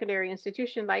post-secondary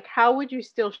institution, like how would you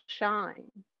still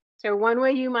shine? So one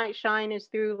way you might shine is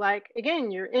through like, again,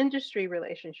 your industry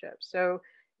relationships. So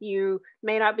you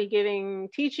may not be giving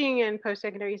teaching in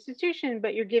post-secondary institution,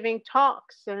 but you're giving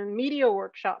talks and media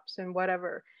workshops and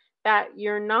whatever, that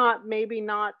you're not, maybe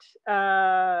not,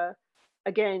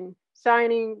 again,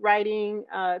 signing, writing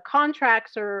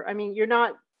contracts, or, I mean, you're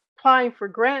not applying for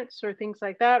grants or things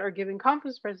like that, or giving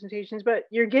conference presentations, but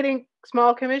you're getting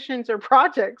small commissions or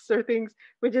projects or things,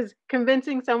 which is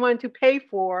convincing someone to pay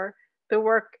for the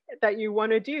work that you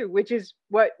want to do, which is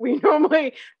what we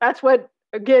normally, that's what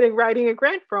getting writing a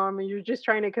grant from, and you're just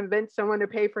trying to convince someone to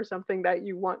pay for something that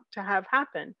you want to have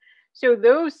happen. So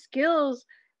those skills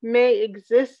may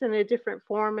exist in a different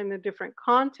form, in a different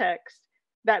context.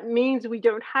 That means we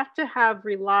don't have to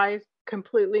rely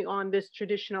completely on this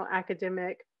traditional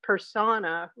academic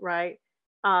persona, right?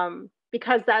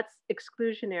 because that's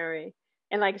exclusionary.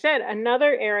 And like I said,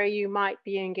 another area you might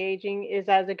be engaging is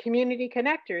as a community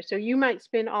connector. So you might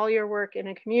spend all your work in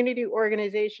a community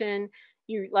organization,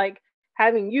 you like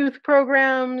having youth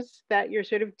programs that you're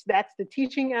sort of, that's the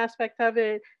teaching aspect of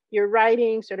it. You're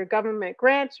writing sort of government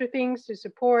grants or things to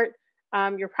support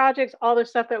your projects, all the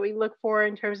stuff that we look for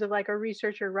in terms of like a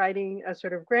researcher writing a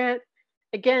sort of grant.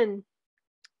 Again,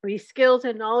 these skills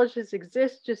and knowledges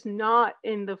exist, just not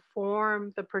in the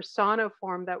form, the persona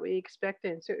form that we expect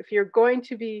in. So if you're going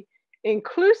to be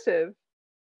inclusive,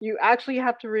 you actually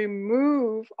have to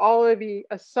remove all of the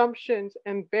assumptions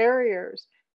and barriers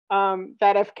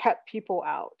that have kept people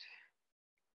out.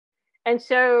 And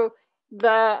so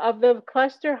of the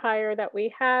cluster hire that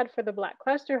we had for the Black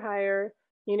cluster hire,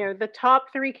 you know, the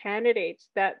top 3 candidates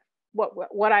that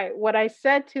what I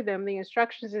said to them, the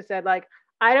instructions is that like,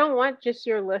 I don't want just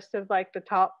your list of like the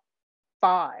top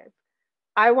 5.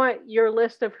 I want your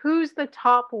list of who's the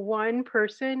top 1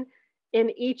 person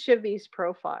in each of these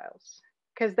profiles,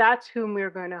 because that's whom we're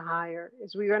going to hire.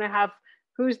 Is we're going to have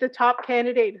who's the top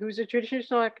candidate, who's a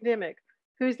traditional academic,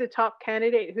 who's the top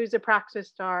candidate, who's a praxis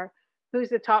star, who's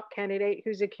the top candidate,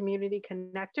 who's a community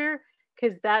connector,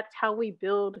 because that's how we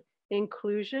build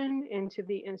inclusion into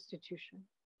the institution.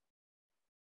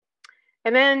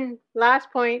 And then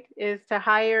last point is to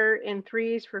hire in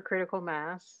 3s for critical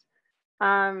mass.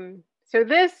 So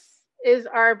this is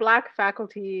our Black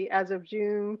faculty as of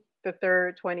June the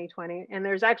 3rd, 2020. And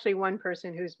there's actually 1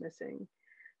 person who's missing.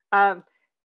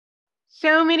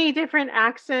 So many different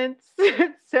accents,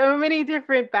 so many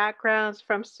different backgrounds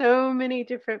from so many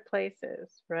different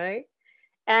places, right?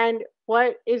 And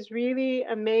what is really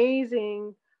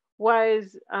amazing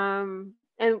was, and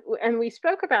we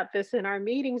spoke about this in our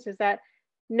meetings, is that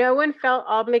no one felt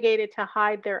obligated to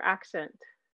hide their accent,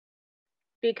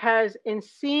 because in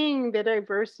seeing the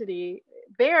diversity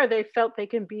there, they felt they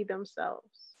can be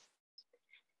themselves.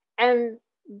 And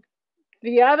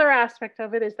the other aspect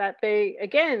of it is that they,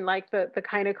 again, like the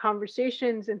kind of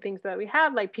conversations and things that we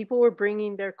had, like people were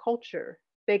bringing their culture.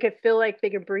 They could feel like they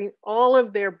could bring all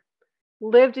of their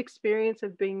lived experience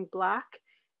of being Black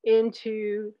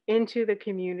into the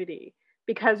community,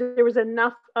 because there was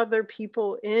enough other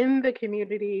people in the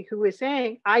community who were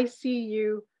saying, I see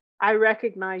you, I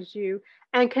recognize you,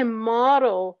 and can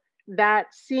model that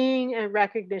seeing and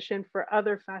recognition for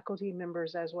other faculty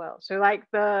members as well. So like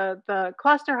the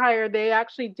cluster hire, they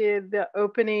actually did the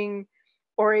opening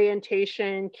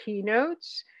orientation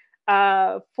keynotes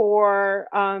for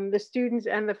the students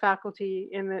and the faculty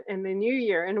in the new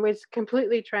year, and it was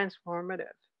completely transformative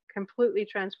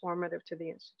to the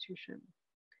institution.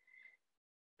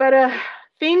 But a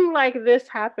thing like this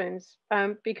happens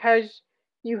because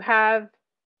you have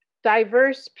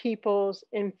diverse peoples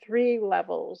in 3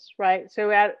 levels, right?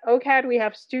 So at OCAD, we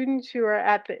have students who are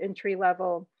at the entry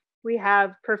level. We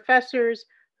have professors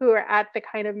who are at the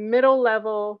kind of middle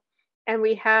level. And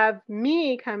we have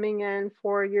me coming in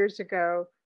 4 years ago,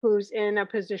 who's in a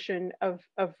position of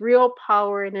real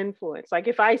power and influence. Like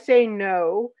if I say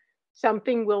no,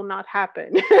 something will not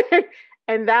happen.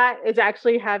 And that is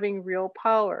actually having real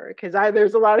power, because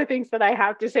there's a lot of things that I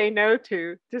have to say no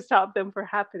to stop them from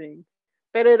happening.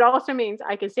 But it also means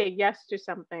I can say yes to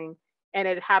something and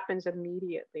it happens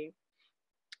immediately.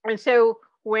 And so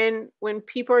when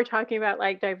people are talking about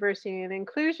like diversity and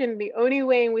inclusion, the only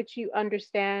way in which you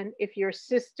understand if your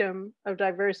system of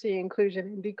diversity, inclusion,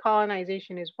 and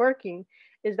decolonization is working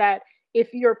is that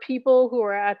if your people who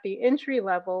are at the entry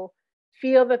level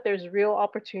feel that there's real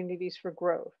opportunities for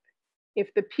growth,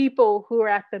 if the people who are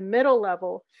at the middle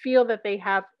level feel that they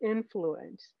have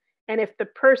influence, and if the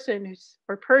persons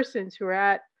who are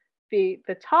at the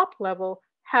top level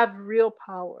have real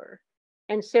power.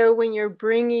 And so when you're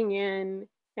bringing in,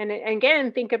 and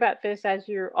again, think about this as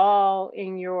you're all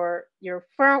in your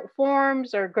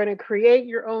forms or going to create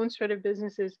your own sort of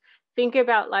businesses, think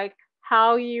about like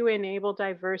how you enable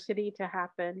diversity to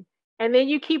happen. And then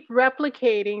you keep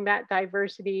replicating that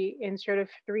diversity in sort of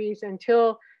 3s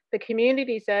until the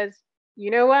community says, you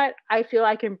know what, I feel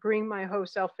I can bring my whole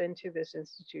self into this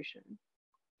institution.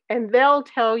 And they'll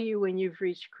tell you when you've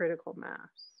reached critical mass.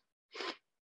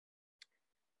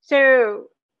 So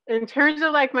in terms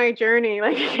of like my journey,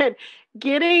 like again,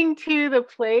 getting to the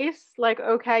place like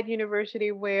OCAD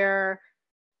University where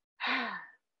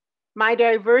my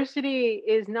diversity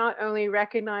is not only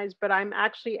recognized, but I'm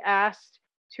actually asked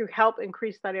to help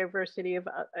increase the diversity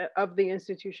of the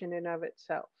institution in of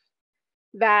itself.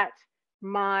 That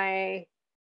my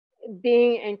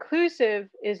being inclusive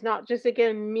is not just,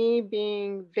 again, me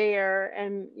being there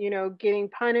and, getting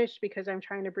punished because I'm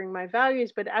trying to bring my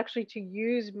values, but actually to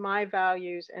use my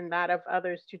values and that of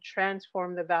others to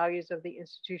transform the values of the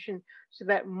institution so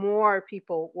that more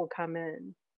people will come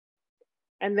in.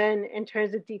 And then in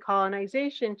terms of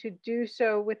decolonization, to do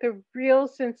so with a real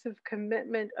sense of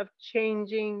commitment of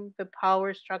changing the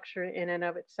power structure in and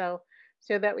of itself,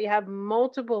 so that we have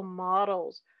multiple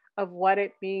models of what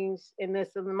it means in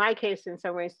my case, in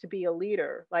some ways, to be a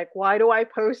leader. Like, why do I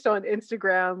post on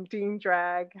Instagram Dean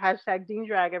Drag, hashtag Dean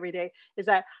Drag every day? Is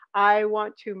that I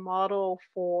want to model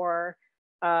for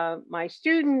my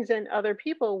students and other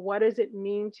people, what does it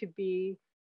mean to be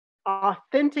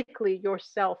authentically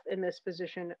yourself in this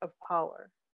position of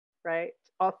power, right?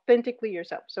 Authentically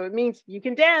yourself. So it means you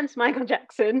can dance Michael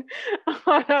Jackson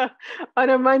on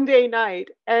a Monday night,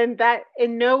 and that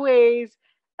in no ways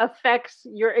affects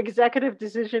your executive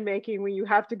decision making when you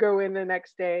have to go in the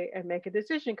next day and make a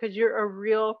decision, because you're a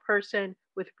real person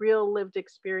with real lived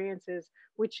experiences,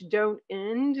 which don't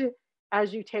end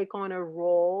as you take on a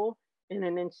role in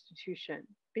an institution.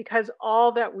 Because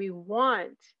all that we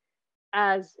want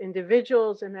as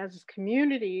individuals and as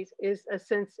communities is a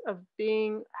sense of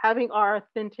having our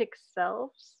authentic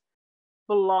selves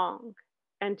belong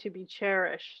and to be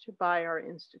cherished by our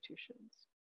institutions.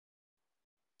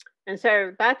 And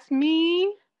so that's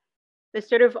me, the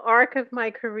sort of arc of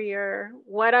my career,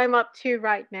 what I'm up to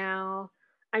right now.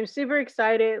 I'm super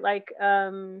excited.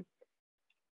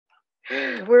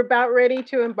 We're about ready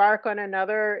to embark on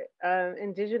another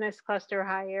Indigenous cluster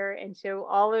hire. And so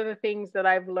all of the things that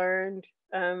I've learned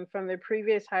from the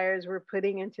previous hires, we're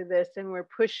putting into this, and we're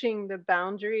pushing the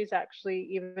boundaries actually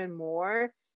even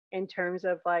more in terms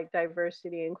of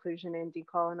diversity, inclusion, and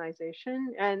decolonization.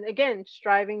 And again,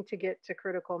 striving to get to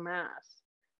critical mass.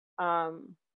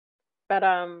 But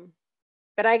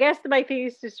I guess my thing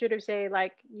is to sort of say,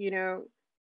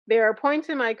 there are points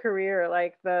in my career,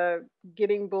 like the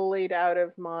getting bullied out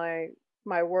of my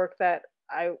work, that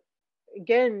I,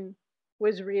 again,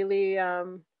 was really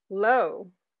low,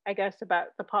 I guess, about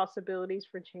the possibilities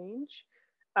for change.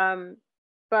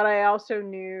 But I also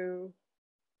knew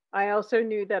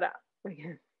that,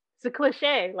 again, it's a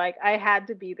cliche, I had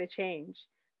to be the change,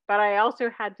 but I also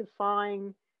had to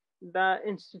find the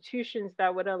institutions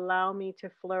that would allow me to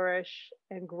flourish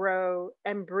and grow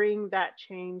and bring that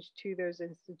change to those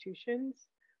institutions.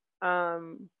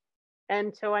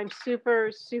 And so I'm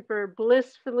super, super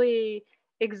blissfully,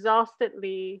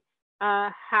 exhaustedly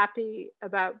happy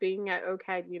about being at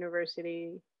OCAD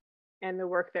University and the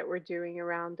work that we're doing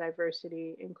around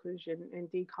diversity, inclusion, and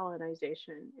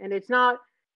decolonization. And it's not,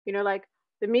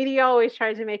 the media always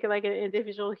tries to make it like an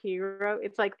individual hero.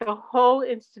 It's like the whole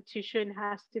institution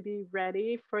has to be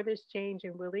ready for this change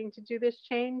and willing to do this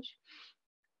change.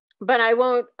 But I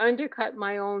won't undercut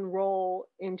my own role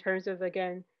in terms of,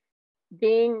 again,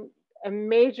 being a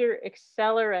major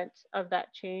accelerant of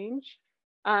that change.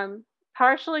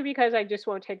 Partially because I just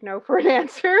won't take no for an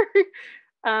answer.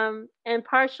 And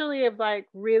partially of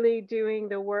really doing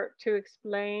the work to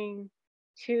explain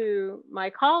to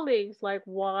my colleagues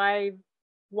why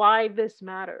this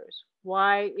matters,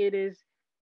 why it is,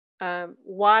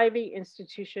 why the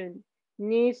institution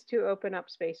needs to open up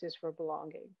spaces for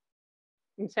belonging.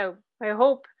 And so I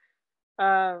hope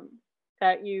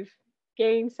that you've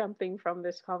gained something from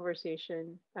this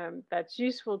conversation that's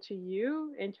useful to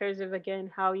you in terms of,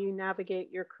 again, how you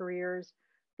navigate your careers,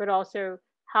 but also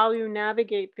how you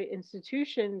navigate the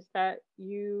institutions that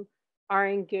you are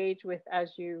engaged with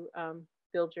as you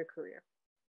build your career.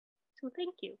 So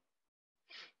thank you.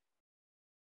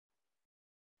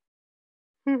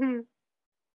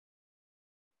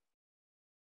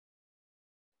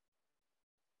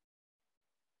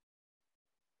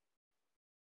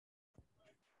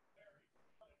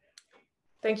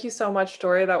 Thank you so much,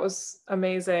 Dori. That was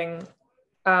amazing,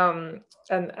 and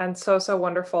so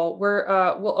wonderful.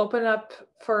 We'll open up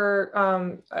for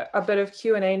a bit of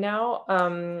Q&A now,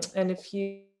 and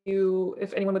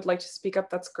if anyone would like to speak up,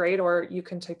 that's great, or you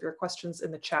can type your questions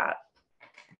in the chat.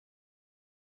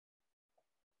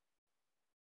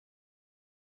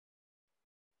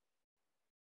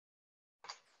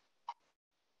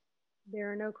 There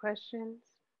are no questions.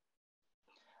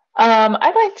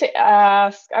 I'd like to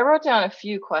ask, I wrote down a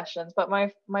few questions, but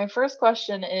my first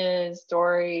question is,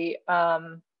 Dori,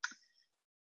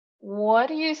 what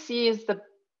do you see as the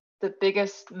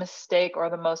biggest mistake or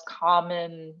the most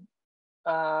common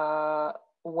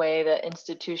way that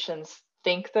institutions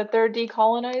think that they're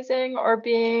decolonizing or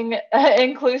being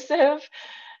inclusive?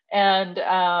 And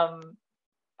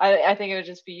I think it would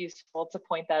just be useful to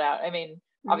point that out. I mean,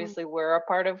 obviously we're a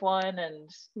part of one, and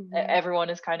everyone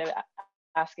is kind of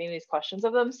asking these questions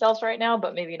of themselves right now,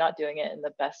 but maybe not doing it in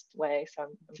the best way. So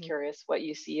I'm curious what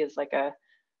you see as like a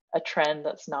trend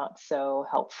that's not so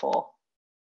helpful.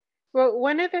 Well,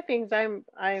 one of the things I'm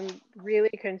really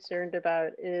concerned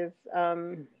about is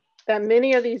that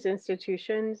many of these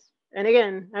institutions, and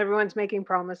again, everyone's making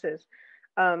promises,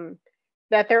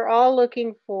 that they're all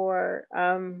looking for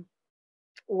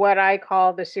what I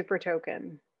call the super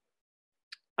token.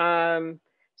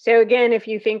 So again, if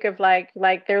you think of like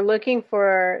they're looking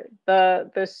for the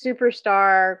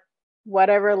superstar,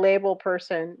 whatever label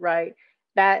person, right?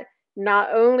 That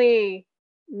not only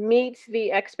meets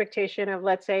the expectation of,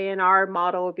 let's say in our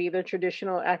model would be the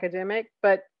traditional academic,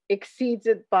 but exceeds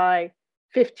it by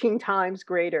 15 times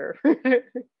greater.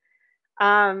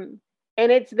 And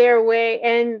it's their way,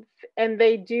 and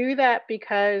they do that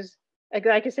because,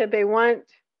 like I said, they want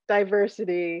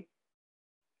diversity.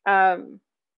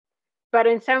 But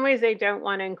in some ways they don't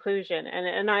want inclusion,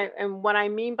 and what I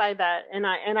mean by that, and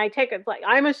I take it like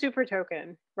I'm a super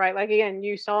token, right? Like again,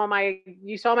 you saw my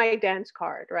dance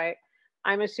card, right?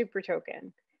 I'm a super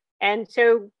token, and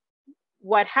so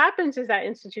what happens is that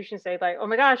institutions say like, oh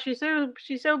my gosh, she's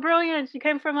so brilliant, she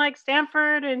came from like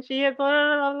Stanford, and she had blah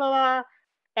blah blah blah,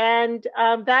 and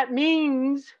that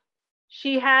means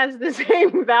she has the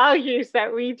same values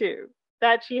that we do,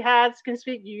 that she can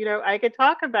speak. I could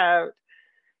talk about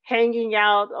hanging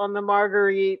out on the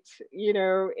Marguerite,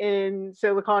 in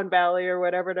Silicon Valley or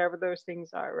whatever those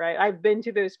things are, right? I've been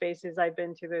to those spaces, I've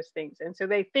been to those things. And so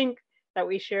they think that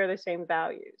we share the same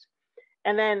values.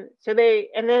 And then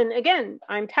again,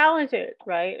 I'm talented,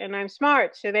 right? And I'm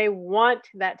smart. So they want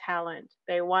that talent.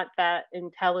 They want that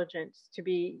intelligence to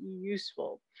be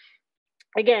useful.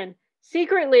 Again,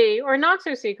 secretly or not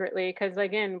so secretly, because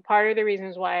again, part of the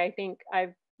reasons why I think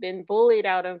I've been bullied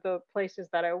out of the places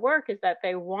that I work is that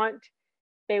they want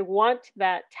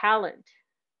that talent,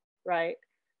 right?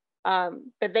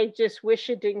 But they just wish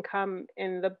it didn't come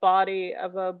in the body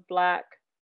of a Black,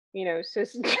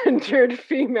 cisgendered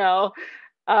female,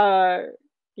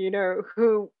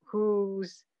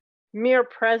 whose mere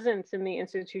presence in the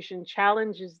institution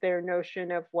challenges their notion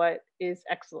of what is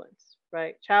excellence,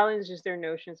 right? Challenges their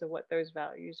notions of what those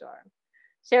values are.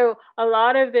 So a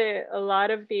lot of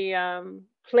the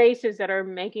places that are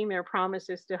making their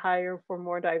promises to hire for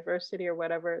more diversity or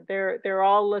whatever, they're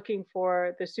all looking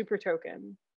for the super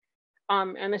token.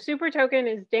 And the super token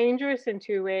is dangerous in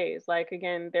two ways. Like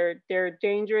again, they're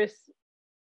dangerous.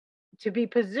 To be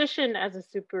positioned as a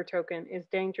super token is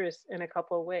dangerous in a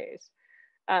couple of ways.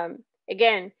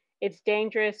 Again, it's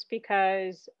dangerous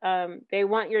because they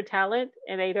want your talent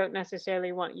and they don't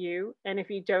necessarily want you. And if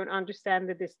you don't understand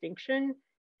the distinction,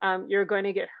 you're going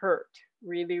to get hurt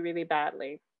really, really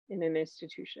badly in an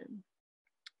institution.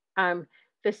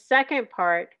 The second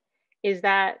part is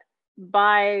that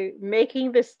by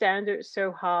making the standard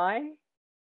so high,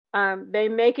 they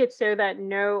make it so that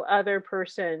no other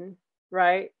person,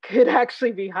 right, could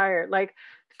actually be hired. Like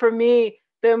for me,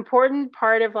 the important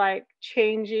part of like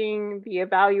changing the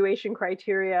evaluation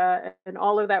criteria and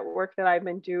all of that work that I've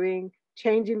been doing,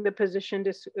 changing the position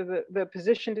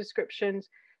descriptions,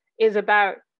 is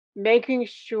about making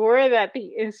sure that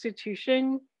the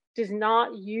institution does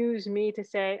not use me to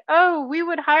say, oh, we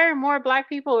would hire more Black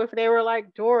people if they were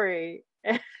like Dori.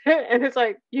 And it's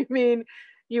like, you mean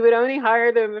you would only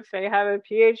hire them if they have a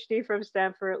PhD from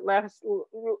Stanford,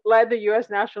 led the US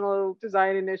National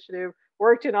Design Initiative,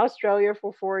 worked in Australia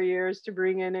for 4 years to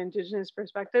bring in Indigenous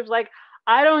perspectives? Like,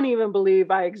 I don't even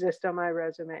believe I exist on my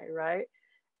resume, right?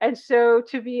 And so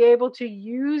to be able to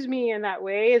use me in that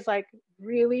way is like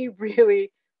really,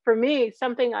 really, for me,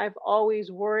 something I've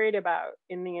always worried about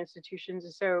in the institutions.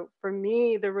 And so for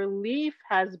me, the relief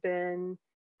has been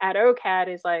at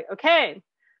OCAD is like, okay,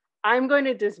 I'm going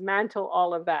to dismantle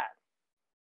all of that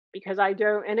because I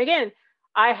don't. And again,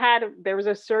 there was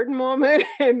a certain moment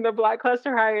in the Black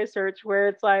Cluster Hire search where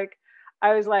it's like,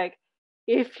 I was like,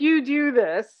 if you do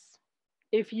this,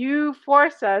 if you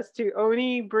force us to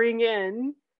only bring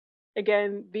in,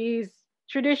 again, these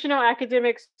traditional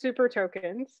academic super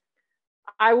tokens,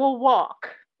 I will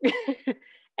walk.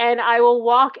 And I will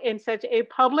walk in such a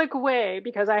public way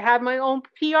because I have my own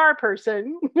PR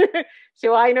person.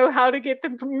 So I know how to get the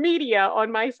media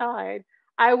on my side.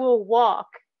 I will walk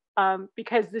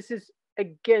because this is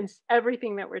against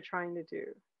everything that we're trying to do,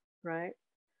 right?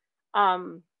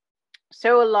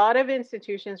 So a lot of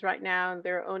institutions right now,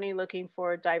 they're only looking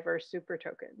for diverse super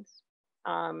tokens.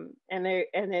 And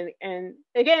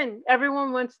again,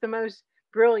 everyone wants the most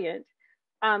brilliant.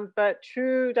 But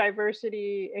true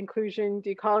diversity, inclusion,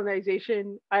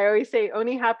 decolonization, I always say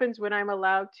only happens when I'm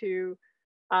allowed to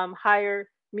hire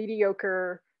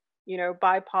mediocre,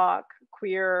 BIPOC,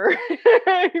 queer,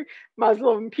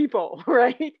 Muslim people,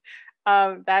 right?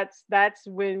 That's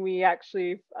when we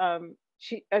actually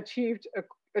achieved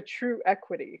a true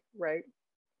equity, right?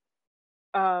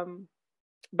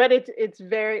 But it's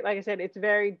very, like I said, it's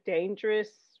very dangerous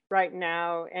right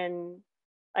now. And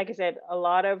like I said, a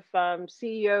lot of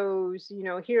CEOs,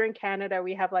 here in Canada,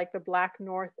 we have like the Black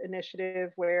North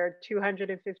Initiative where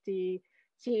 250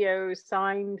 CEOs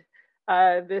signed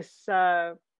this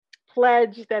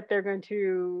pledge that they're going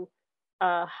to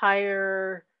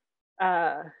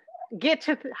get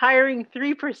to hiring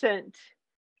 3%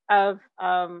 of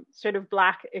sort of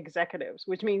Black executives,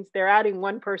 which means they're adding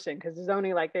one person because there's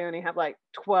only they only have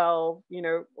 12,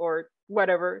 or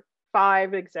whatever,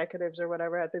 5 executives or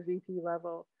whatever at the VP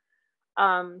level.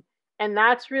 And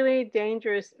that's really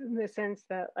dangerous in the sense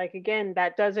that, again,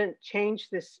 that doesn't change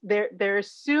this. They're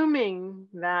assuming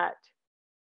that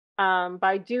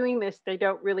by doing this, they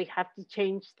don't really have to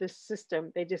change the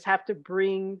system. They just have to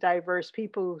bring diverse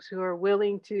people who are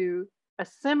willing to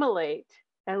assimilate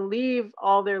and leave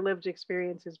all their lived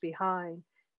experiences behind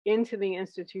into the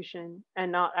institution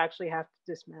and not actually have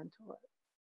to dismantle it.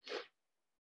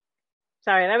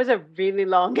 Sorry, that was a really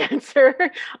long answer.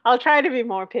 I'll try to be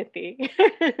more pithy.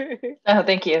 Oh,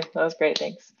 thank you. That was great.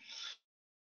 Thanks.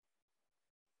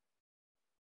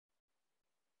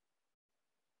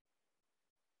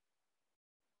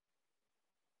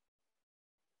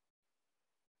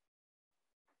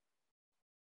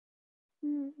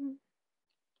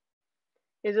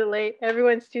 Is it late?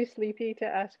 Everyone's too sleepy to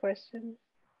ask questions.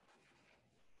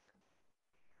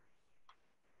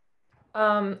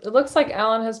 It looks like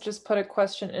Alan has just put a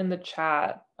question in the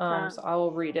chat, so I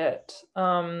will read it.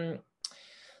 The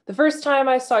first time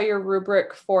I saw your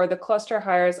rubric for the cluster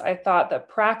hires, I thought that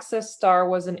praxis star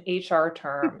was an HR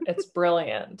term. It's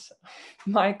brilliant.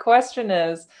 My question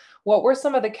is, what were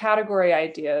some of the category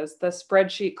ideas, the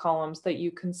spreadsheet columns that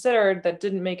you considered that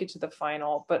didn't make it to the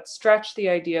final, but stretched the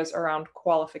ideas around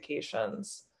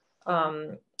qualifications?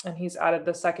 And he's added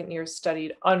the second year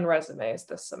studied unresumes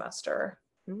this semester.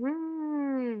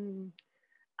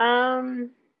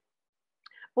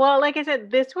 Well, like I said,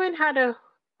 this one had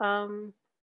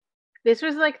this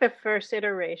was the first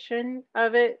iteration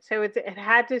of it. So it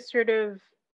had to sort of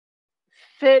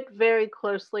fit very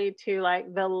closely to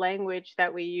the language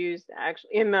that we used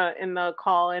actually in the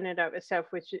call in and of itself,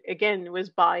 which again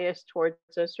was biased towards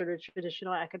a sort of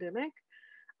traditional academic.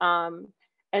 And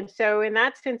so in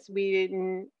that sense, we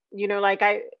didn't,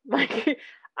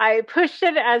 I pushed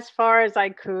it as far as I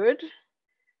could.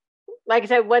 Like I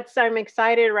said, I'm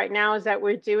excited right now is that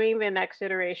we're doing the next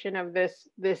iteration of this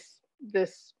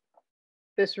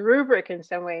rubric in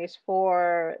some ways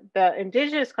for the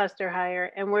Indigenous cluster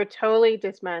hire, and we're totally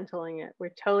dismantling it.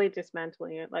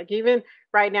 Even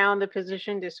right now in the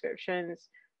position descriptions,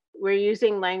 we're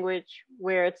using language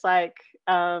where it's we're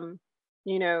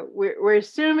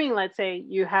assuming, let's say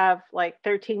you have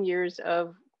 13 years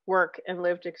of work and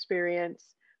lived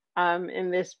experience in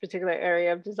this particular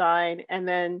area of design, and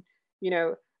then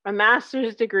a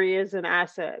master's degree is an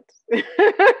asset.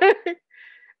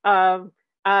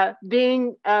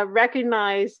 Being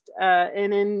recognized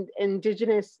in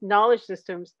Indigenous knowledge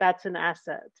systems, that's an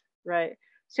asset, right?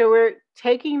 So we're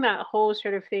taking that whole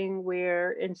sort of thing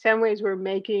where in some ways we're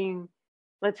making,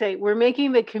 we're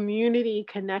making the community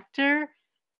connector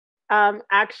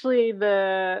actually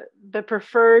the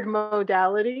preferred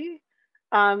modality,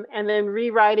 and then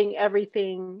rewriting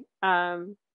everything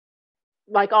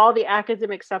all the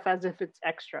academic stuff as if it's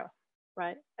extra,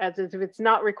 right? As if it's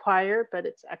not required, but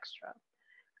it's extra.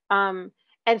 And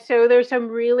so there's some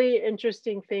really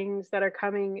interesting things that are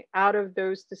coming out of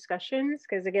those discussions,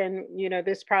 because again,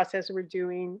 this process we're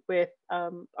doing with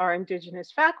our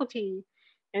Indigenous faculty.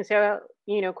 And so,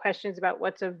 questions about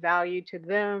what's of value to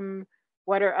them,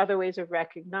 what are other ways of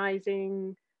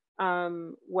recognizing,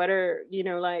 what are,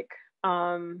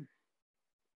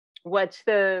 what's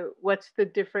the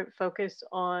different focus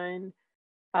on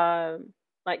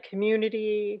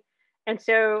community. And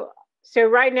so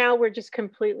right now we're just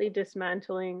completely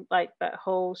dismantling that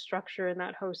whole structure and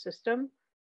that whole system.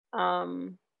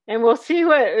 And we'll see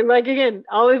what, again,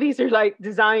 all of these are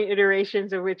design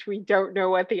iterations of which we don't know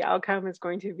what the outcome is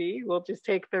going to be. We'll just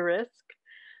take the risk.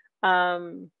 But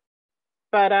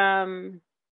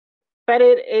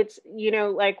it's,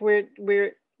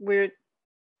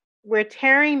 we're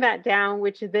tearing that down,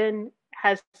 which then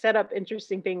has set up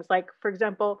interesting things. For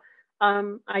example,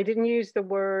 I didn't use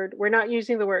we're not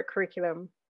using the word curriculum,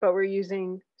 but we're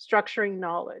using structuring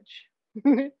knowledge.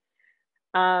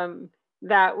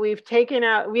 that we've taken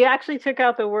out, we actually took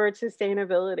out the word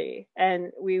sustainability,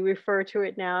 and we refer to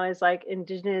it now as like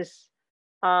indigenous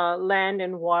land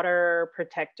and water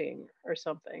protecting or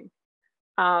something.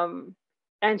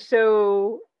 And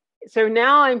so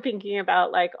now I'm thinking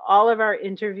about like all of our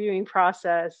interviewing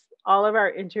process, all of our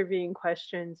interviewing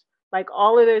questions, like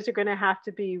all of those are going to have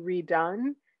to be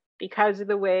redone because of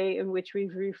the way in which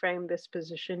we've reframed this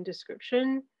position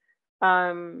description.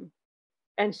 And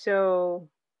so,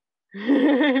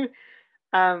 so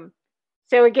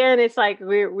again, it's like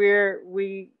we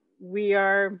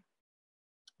are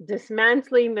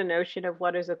dismantling the notion of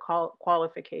what is a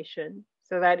qualification,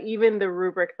 so that even the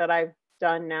rubric that I've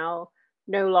done now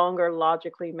no longer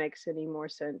logically makes any more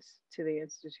sense to the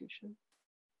institution.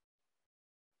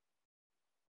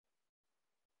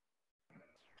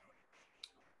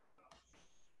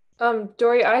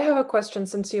 Dori, I have a question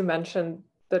since you mentioned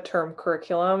the term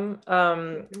curriculum.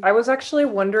 I was actually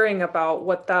wondering about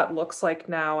what that looks like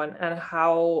now, and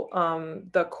how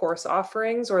the course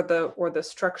offerings or the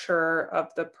structure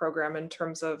of the program in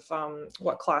terms of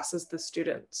what classes the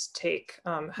students take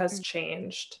has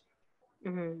changed.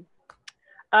 Well,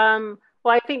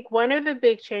 I think one of the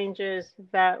big changes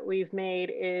that we've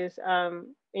made is,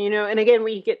 you know, and again,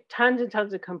 we get tons and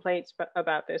tons of complaints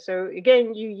about this. So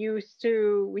again, you used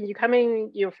to, when you come in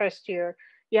your first year,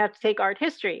 you have to take art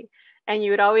history, and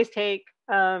you would always take,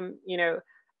 you know,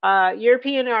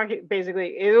 European art,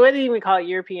 basically, it wasn't even called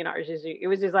European art history. It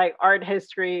was just like art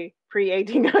history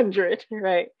pre-1800,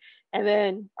 right? And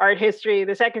then art history,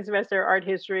 the second semester, art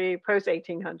history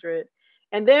post-1800.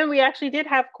 And then we actually did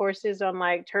have courses on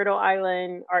like Turtle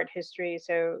Island art history.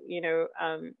 So, you know,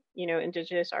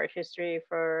 indigenous art history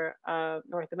for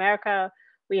North America.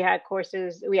 We had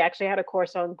courses, we actually had a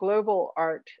course on global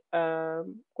art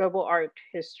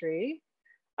history.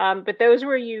 But those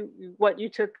were what you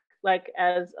took like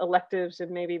as electives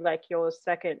in maybe like your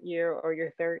second year or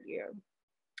your third year.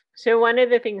 So one of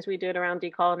the things we did around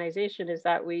decolonization is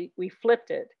that we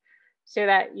flipped it so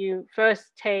that you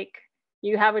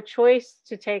have a choice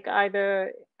to take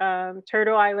either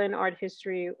Turtle Island art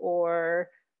history or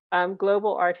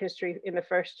global art history in the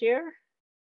first year.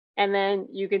 And then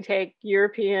you can take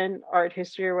European art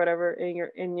history or whatever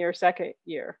in your second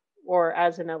year or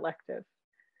as an elective.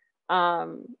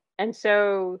 And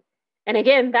so, and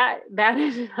again, that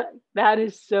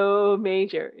is so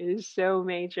major. It is so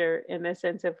major in the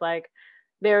sense of like,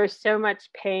 there is so much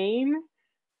pain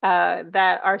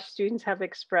that our students have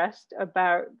expressed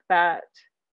about that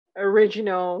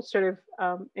original sort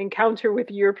of encounter with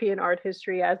European art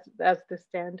history as the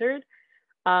standard.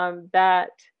 And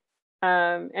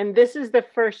this is the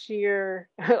first year,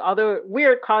 although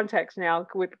weird context now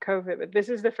with COVID, but this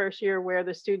is the first year where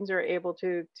the students are able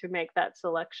to make that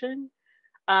selection.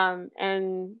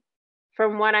 And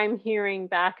from what I'm hearing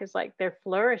back is like they're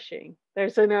flourishing.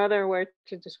 There's another word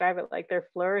to describe it, like they're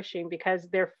flourishing because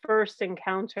their first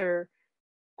encounter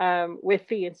with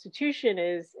the institution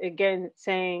is again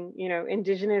saying, you know,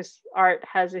 indigenous art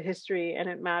has a history and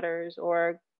it matters,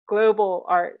 or global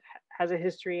art has a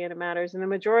history and it matters. And the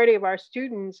majority of our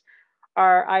students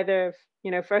are either,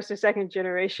 you know, first or second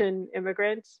generation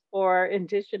immigrants or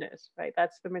indigenous, right?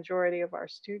 That's the majority of our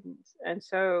students. And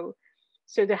so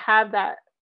to have that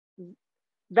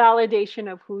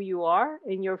validation of who you are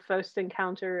in your first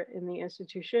encounter in the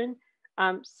institution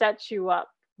sets you up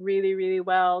really, really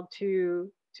well to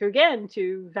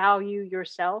value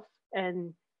yourself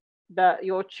and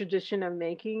your tradition of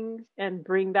making, and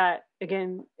bring that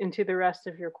again into the rest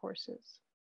of your courses.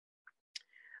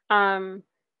 And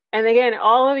again,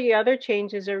 all of the other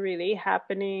changes are really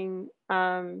happening,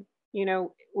 you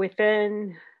know,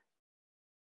 within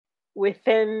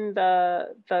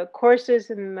the courses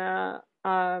and the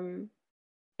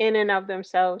in and of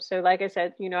themselves. So like I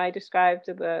said, you know, I described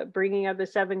the bringing of the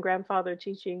 7 grandfather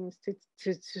teachings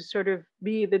to sort of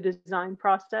be the design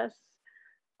process.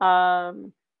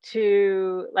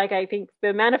 To like, I think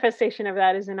the manifestation of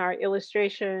that is in our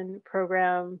illustration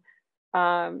program.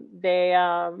 They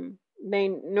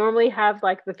normally have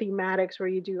like the thematics where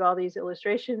you do all these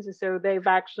illustrations. And so they've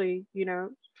actually, you know,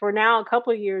 for now, a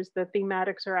couple of years, the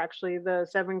thematics are actually the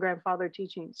 7 grandfather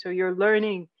teachings. So you're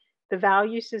learning the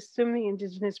value system, the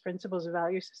indigenous principles of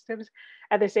value systems.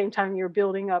 At the same time, you're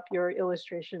building up your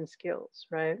illustration skills,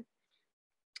 right?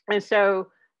 And so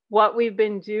what we've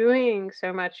been doing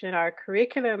so much in our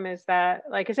curriculum is that,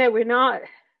 like I said,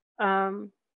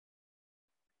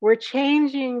 we're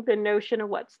changing the notion of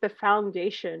what's the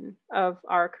foundation of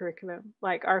our curriculum.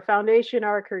 Like our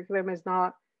curriculum is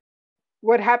not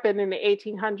what happened in the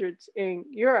 1800s in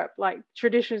Europe, like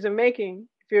traditions of making.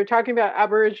 If you're talking about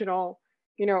Aboriginal,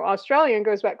 Australian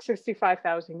goes back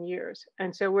 65,000 years.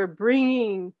 And so we're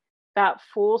bringing that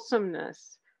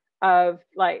fulsomeness of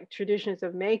like traditions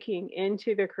of making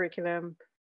into the curriculum,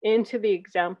 into the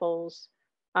examples,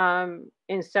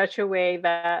 in such a way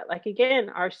that, like, again,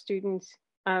 our students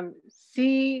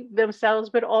see themselves,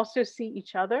 but also see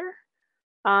each other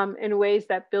in ways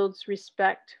that builds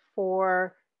respect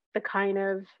for the kind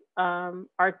of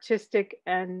artistic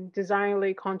and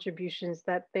designerly contributions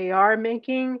that they are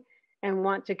making and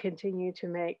want to continue to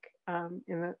make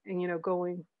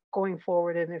going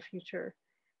forward in the future.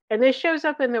 And this shows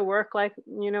up in the work. Like,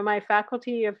 my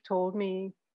faculty have told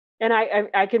me, and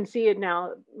I can see it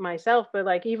now myself, but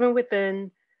like even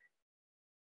within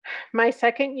my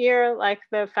second year, like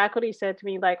the faculty said to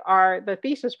me, like, the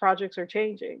thesis projects are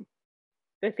changing.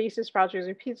 The thesis projects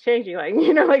are changing. Like,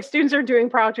 like students are doing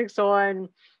projects on,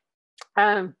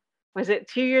 was it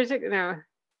 2 years ago? No,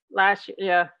 last year,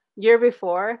 yeah, year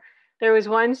before. There was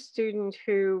one student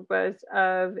who was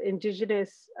of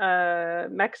indigenous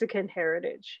Mexican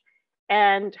heritage,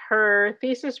 and her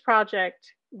thesis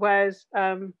project was,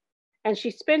 and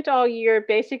she spent all year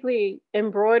basically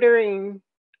embroidering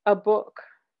a book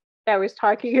that was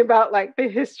talking about like the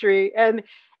history, and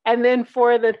then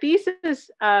for the thesis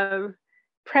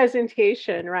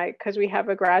presentation, right? Because we have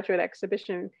a graduate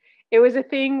exhibition, it was a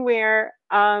thing where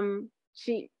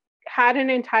she had an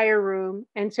entire room,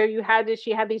 and so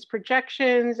she had these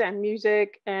projections and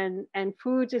music and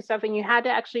foods and stuff, and you had to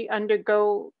actually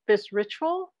undergo this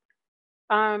ritual.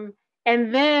 And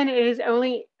then it is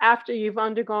only after you've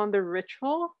undergone the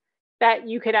ritual that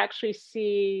you could actually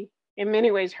see, in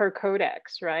many ways, her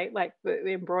codex, right? Like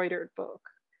the embroidered book.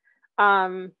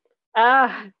 Don't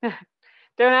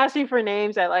ask me for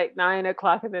names at like 9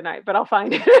 o'clock in the night, but I'll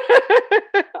find it.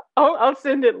 I'll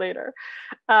send it later.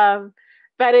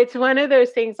 But it's one of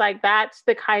those things, like that's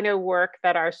the kind of work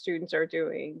that our students are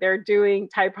doing. They're doing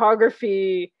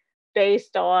typography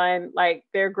based on like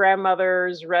their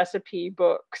grandmother's recipe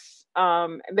books,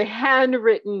 the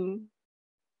handwritten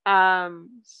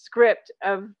script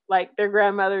of like their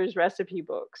grandmother's recipe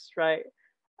books, right?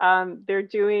 They're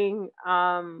doing,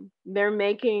 they're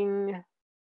making,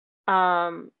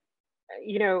 they're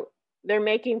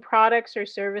making products or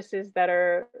services that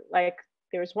are like,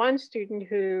 there's one student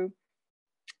who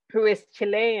is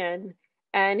Chilean,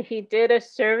 and he did a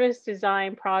service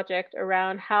design project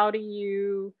around how do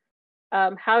you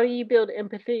build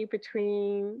empathy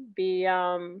between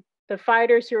the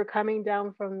fighters who are coming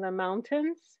down from the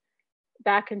mountains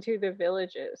back into the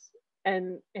villages,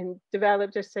 and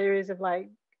developed a series of like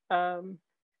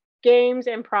games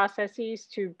and processes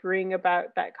to bring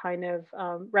about that kind of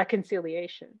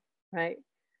reconciliation, right?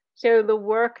 So the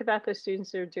work that the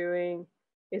students are doing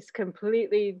is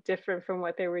completely different from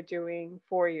what they were doing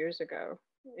 4 years ago.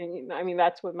 And I mean,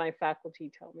 that's what my faculty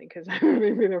tell me, because I've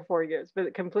been there 4 years,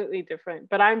 but completely different.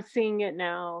 But I'm seeing it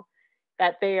now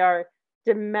that they are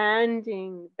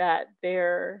demanding that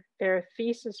their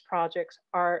thesis projects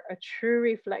are a true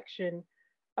reflection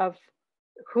of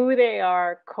who they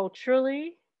are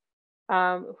culturally,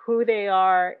 who they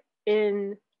are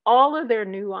in all of their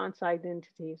nuanced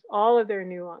identities,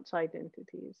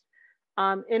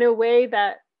 in a way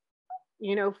that,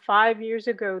 5 years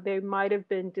ago, they might have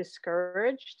been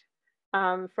discouraged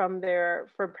from their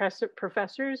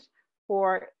professors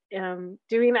for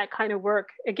doing that kind of work,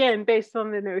 again, based on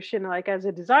the notion, like as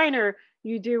a designer,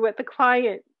 you do what the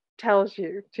client tells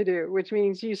you to do, which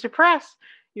means you suppress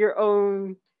your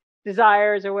own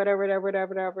desires or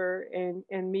whatever,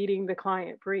 and meeting the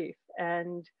client brief.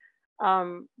 And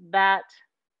that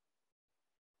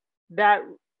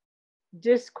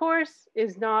discourse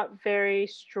is not very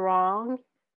strong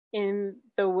in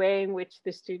the way in which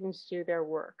the students do their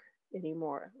work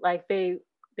anymore. Like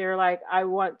they're like, I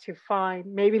want to find,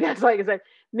 maybe that's like, it's like,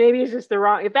 maybe it's just the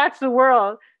wrong, if that's the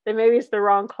world, then maybe it's the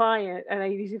wrong client. And I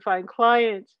need to find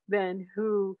clients then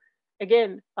who,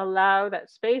 again, allow that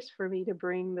space for me to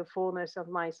bring the fullness of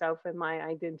myself and my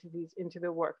identities into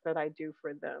the work that I do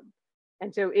for them.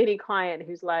 And so any client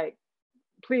who's like,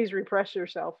 please repress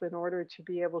yourself in order to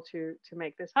be able to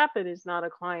make this happen is not a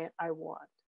client I want,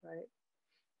 right?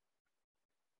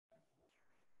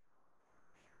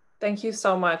 Thank you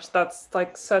so much. That's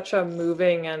like such a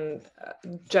moving and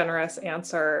generous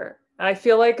answer. I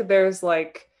feel like there's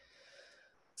like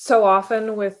so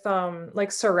often with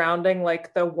like surrounding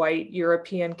like the white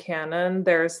European canon,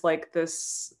 there's like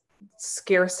this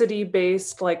scarcity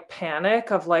based like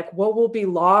panic of like what will be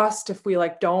lost if we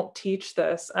like don't teach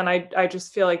this. And I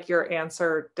just feel like your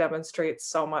answer demonstrates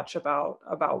so much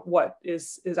about what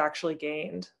is actually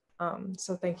gained.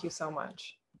 So thank you so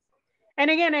much. And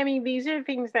again, I mean, these are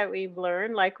things that we've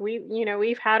learned. Like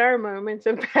we've had our moments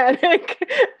of panic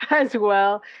as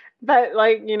well. But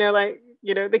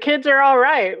the kids are all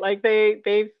right. Like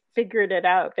they've figured it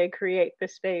out. They create the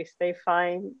space. They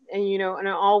find, and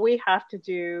all we have to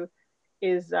do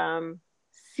is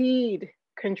cede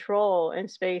control and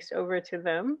space over to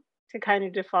them to kind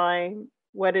of define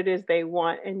what it is they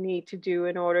want and need to do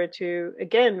in order to,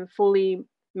 again, fully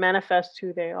manifest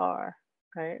who they are,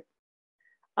 right?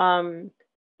 And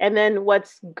then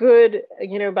what's good,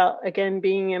 about, again,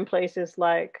 being in places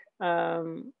like,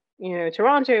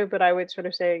 Toronto, but I would sort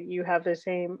of say you have the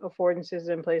same affordances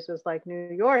in places like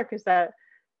New York, is that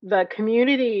the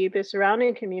community, the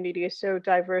surrounding community, is so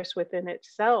diverse within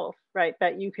itself, right?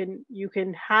 That you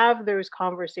can have those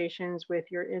conversations with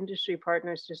your industry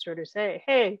partners to sort of say,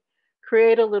 hey,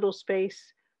 create a little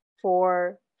space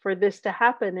for this to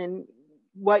happen. And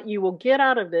what you will get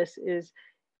out of this is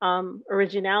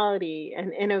originality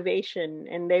and innovation,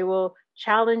 and they will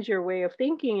challenge your way of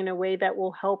thinking in a way that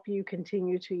will help you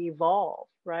continue to evolve,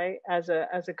 right, as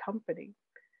a company.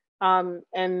 And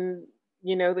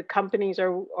the companies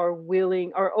are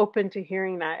open to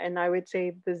hearing that. And I would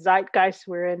say the zeitgeist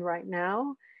we're in right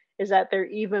now is that they're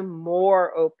even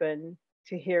more open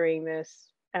to hearing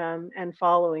this and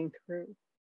following through.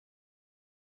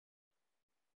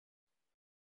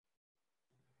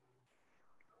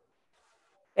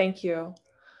 Thank you.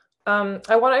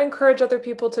 I want to encourage other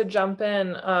people to jump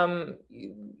in.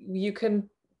 You can,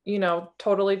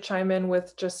 totally chime in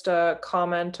with just a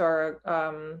comment or,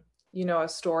 a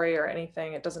story or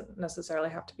anything. It doesn't necessarily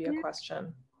have to be a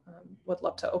question. Would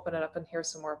love to open it up and hear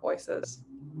some more voices.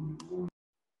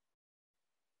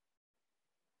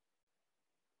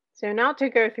 So not to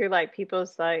go through like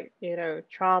people's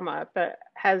trauma, but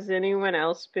has anyone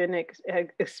else been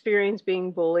experienced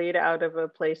being bullied out of a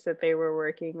place that they were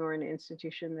working or an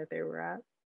institution that they were at?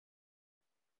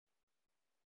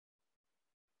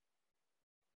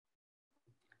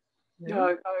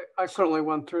 Yeah, I certainly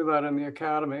went through that in the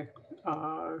academy.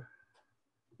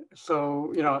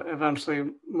 So, eventually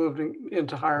moved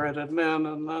into higher ed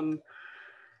admin, and then,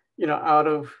 out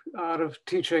of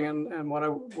teaching and what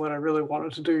I really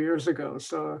wanted to do years ago.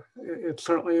 So it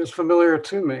certainly is familiar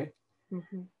to me.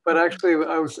 Mm-hmm. But actually,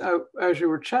 as you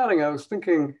were chatting, I was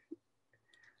thinking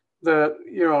that,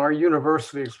 our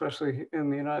university, especially in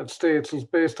the United States, is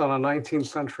based on a 19th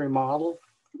century model.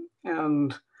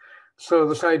 And so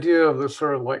this idea of this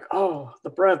sort of like,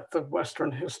 the breadth of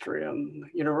Western history and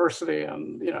university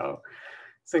and,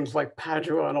 things like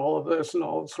Padua and all of this and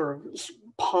all sort of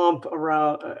pomp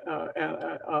around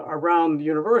the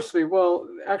university. Well,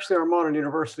 actually, our modern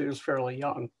university is fairly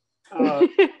young.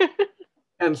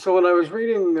 And so when I was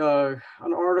reading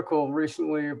an article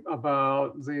recently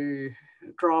about the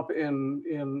drop in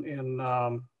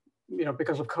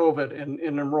because of COVID in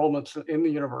enrollments in the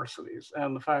universities,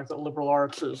 and the fact that liberal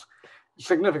arts is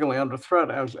significantly under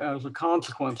threat as a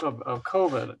consequence of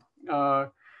COVID,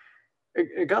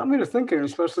 it got me to thinking,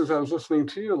 especially as I was listening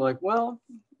to you, like, well,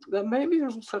 that maybe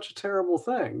isn't such a terrible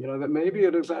thing, that maybe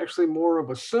it is actually more of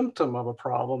a symptom of a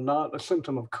problem, not a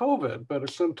symptom of COVID, but a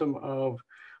symptom of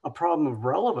a problem of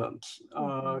relevance.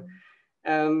 Mm-hmm.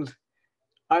 And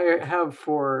I have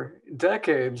for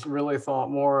decades really thought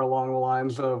more along the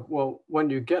lines of, well, when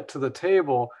you get to the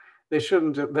table, they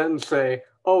shouldn't then say,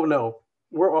 oh no,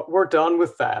 we're done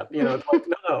with that. It's like,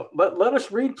 no, let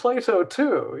us read Plato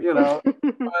too,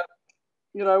 But,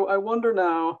 I wonder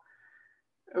now,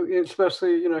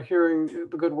 especially, hearing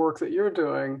the good work that you're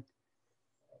doing,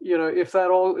 if that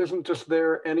all isn't just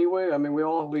there anyway. I mean, we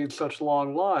all lead such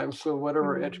long lives. So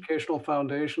whatever mm-hmm. educational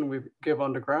foundation we give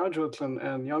undergraduates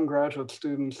and young graduate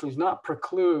students does not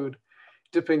preclude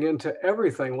dipping into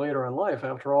everything later in life.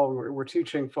 After all, we're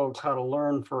teaching folks how to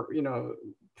learn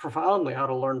profoundly how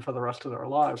to learn for the rest of their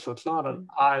lives. So it's not an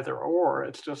either or,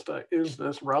 it's just is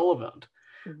this relevant?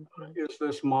 Mm-hmm. Is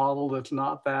this model that's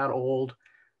not that old,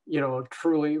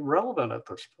 truly relevant at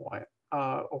this point?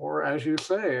 Or as you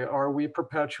say, are we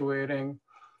perpetuating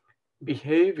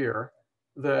behavior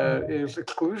that is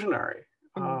exclusionary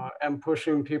and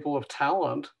pushing people of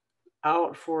talent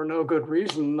out for no good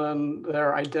reason? Then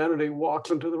their identity walks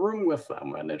into the room with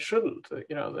them, and it shouldn't.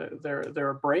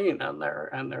 Their brain and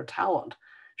their talent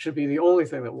should be the only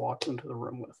thing that walks into the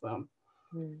room with them.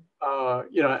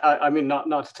 I mean,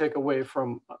 not to take away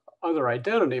from other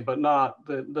identity, but not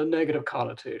the negative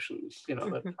connotations,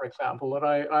 that, for example, that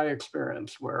I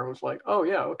experienced, where it was like, oh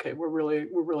yeah, okay, we're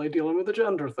really dealing with the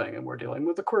gender thing, and we're dealing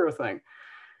with the queer thing.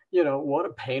 What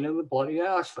a pain in the bloody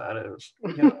ass that is,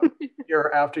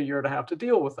 year after year to have to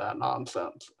deal with that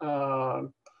nonsense.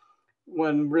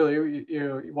 When really,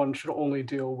 one should only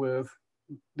deal with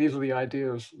these are the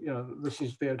ideas, this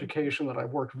is the education that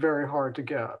I've worked very hard to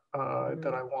get,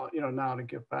 that I want, now to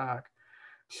give back.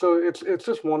 So it's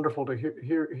just wonderful to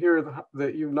hear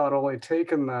that you've not only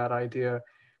taken that idea,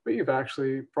 but you've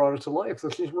actually brought it to life.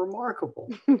 This is remarkable.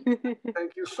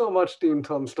 Thank you so much, Dean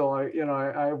Tunstall.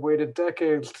 I waited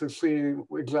decades to see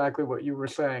exactly what you were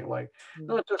saying, like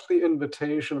not just the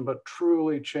invitation, but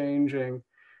truly changing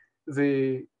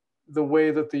the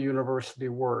way that the university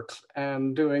works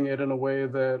and doing it in a way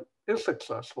that is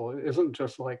successful. It isn't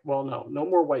just like, well, no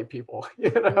more white people,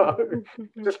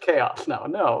 just chaos.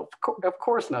 No, of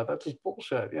course not. That's just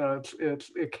bullshit.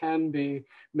 It can be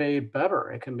made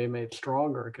better. It can be made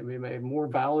stronger. It can be made more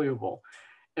valuable.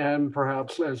 And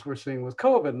perhaps, as we're seeing with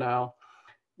COVID now,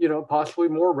 possibly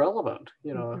more relevant.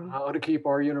 How to keep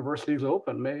our universities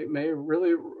open may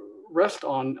really rest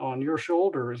on your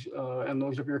shoulders and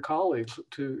those of your colleagues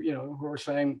who are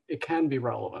saying it can be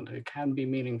relevant, it can be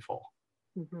meaningful.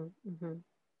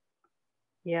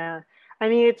 Yeah, I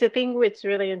mean, it's a thing which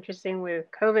really interesting with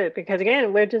COVID, because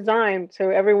again, we're designed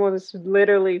so everyone was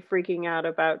literally freaking out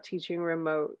about teaching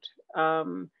remote,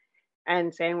 and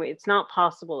saying it's not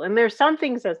possible. And there's some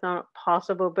things that's not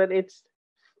possible, but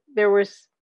there was,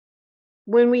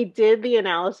 when we did the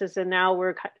analysis, and now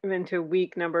we're kind of into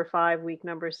week number 5, week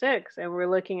number 6, and we're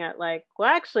looking at like, well,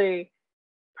 actually,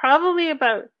 probably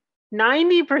about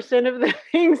 90% of the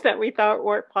things that we thought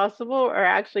weren't possible are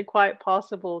actually quite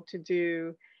possible to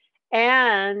do.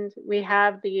 And we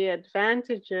have the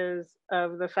advantages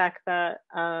of the fact that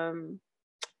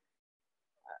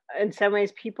in some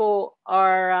ways people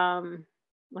are,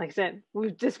 like I said,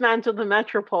 we've dismantled the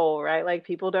metropole, right? Like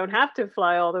people don't have to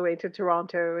fly all the way to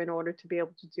Toronto in order to be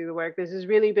able to do the work. This has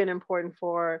really been important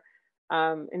for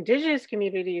Indigenous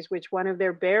communities, which one of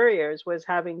their barriers was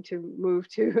having to move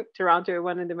to Toronto,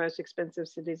 one of the most expensive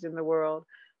cities in the world,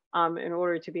 in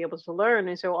order to be able to learn.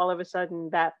 And so all of a sudden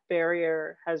that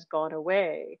barrier has gone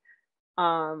away.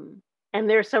 And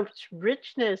there's such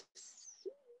richness,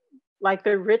 like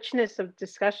the richness of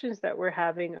discussions that we're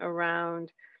having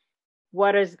around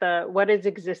what is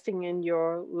existing in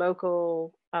your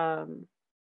local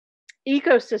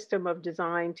ecosystem of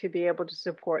design to be able to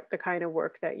support the kind of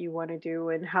work that you want to do,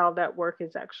 and how that work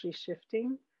is actually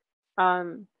shifting.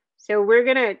 So we're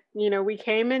gonna, we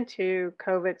came into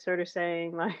COVID sort of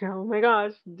saying like, oh my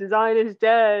gosh, design is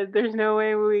dead. There's no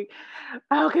way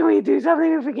how can we do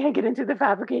something if we can't get into the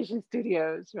fabrication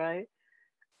studios, right?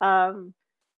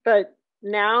 But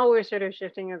now we're sort of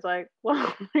shifting. It's like,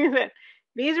 well,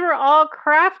 these were all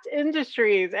craft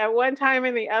industries at one time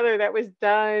and the other that was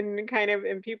done kind of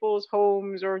in people's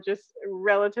homes or just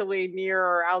relatively near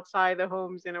or outside the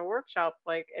homes in a workshop.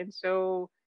 And so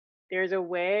there's a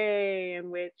way in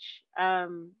which,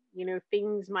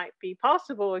 things might be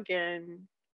possible again,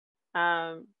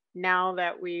 now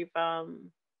that we've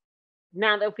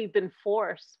been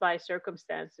forced by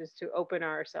circumstances to open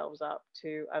ourselves up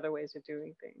to other ways of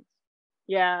doing things.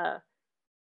 Yeah.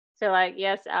 So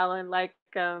yes, Alan,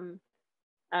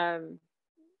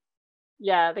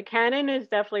 yeah, the canon is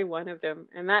definitely one of them.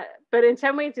 But in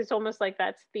some ways it's almost like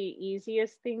that's the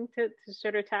easiest thing to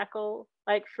sort of tackle.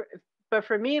 But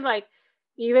for me,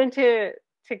 even to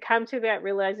come to that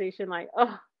realization,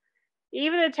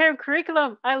 even the term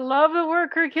curriculum, I love the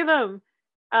word curriculum.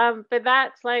 But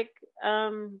that's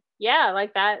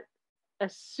that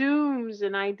assumes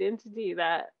an identity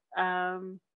that,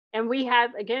 and we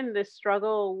had, again, this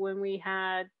struggle when we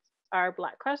had our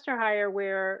Black cluster hire,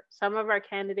 where some of our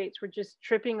candidates were just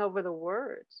tripping over the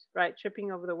words, right?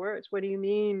 Tripping over the words. What do you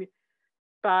mean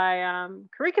by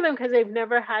curriculum? Because they've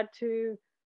never had to,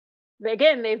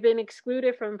 again, they've been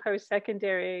excluded from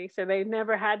post-secondary, so they've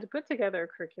never had to put together a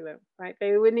curriculum, right?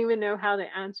 They wouldn't even know how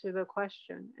to answer the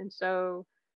question. And so,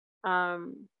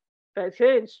 but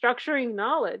structuring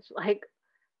knowledge,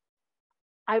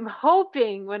 I'm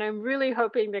really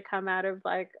hoping to come out of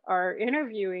our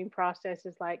interviewing process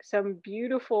is some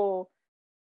beautiful,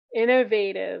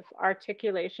 innovative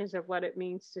articulations of what it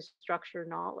means to structure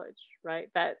knowledge, right?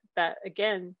 That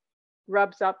again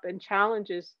rubs up and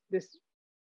challenges this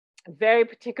very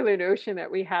particular notion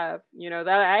that we have, that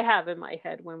I have in my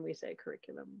head when we say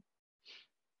curriculum.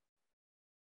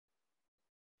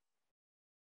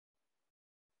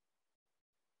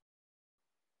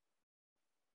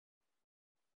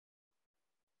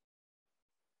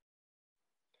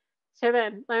 So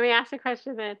then, let me ask a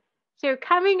question then. So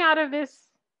coming out of this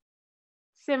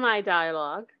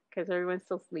semi-dialogue, because everyone's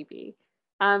still sleepy,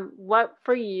 what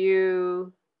for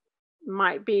you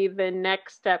might be the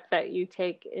next step that you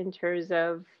take in terms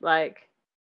of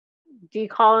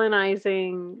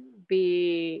decolonizing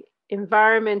the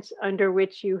environments under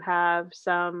which you have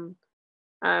some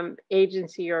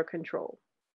agency or control.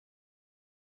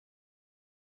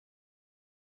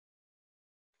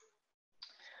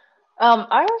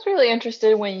 I was really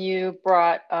interested when you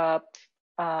brought up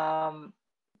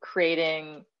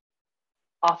creating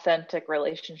authentic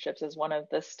relationships as one of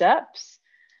the steps,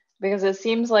 because it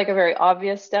seems like a very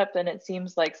obvious step, and it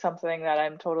seems like something that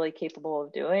I'm totally capable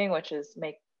of doing, which is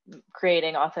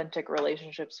creating authentic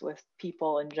relationships with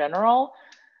people in general.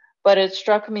 But it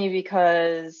struck me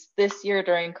because this year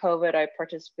during COVID, I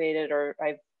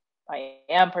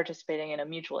am participating in a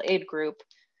mutual aid group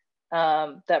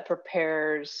that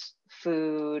prepares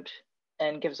food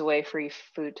and gives away free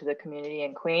food to the community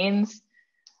in Queens.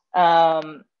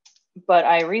 But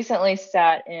I recently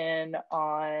sat in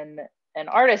on an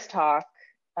artist talk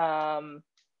that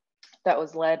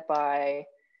was led by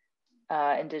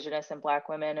Indigenous and Black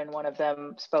women, and one of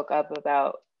them spoke up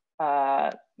about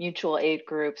mutual aid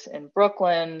groups in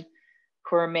Brooklyn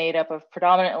who are made up of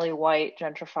predominantly white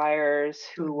gentrifiers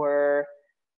who were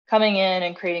coming in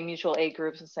and creating mutual aid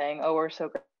groups and saying, oh, we're so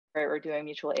great, we're doing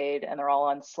mutual aid, and they're all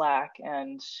on Slack,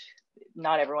 and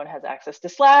not everyone has access to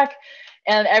Slack.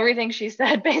 And everything she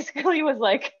said basically was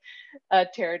like a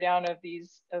tear down of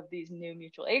these new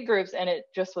mutual aid groups. And it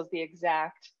just was the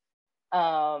exact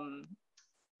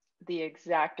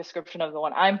description of the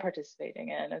one I'm participating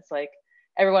in. It's like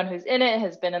everyone who's in it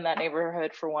has been in that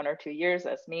neighborhood for 1 or 2 years.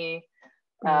 That's me.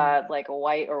 Like a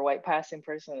white or white passing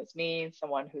person, it's me.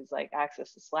 Someone who's like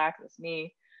access to Slack, that's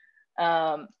me.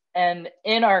 And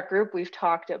in our group, we've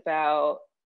talked about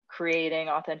creating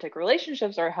authentic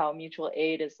relationships, or how mutual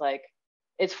aid is like,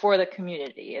 it's for the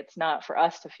community. It's not for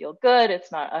us to feel good. It's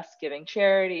not us giving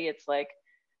charity. It's like,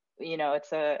 you know,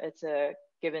 it's a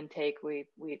give and take.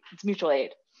 It's mutual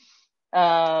aid.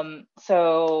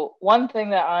 So one thing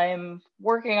that I'm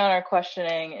working on or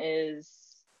questioning is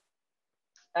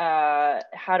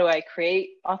how do I create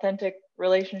authentic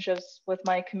relationships with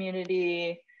my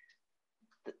community,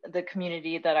 the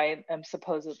community that I am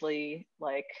supposedly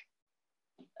like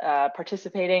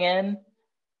participating in.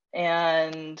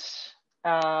 And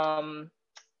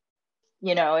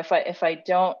you know, if I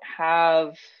don't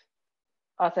have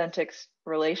authentic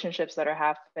relationships that are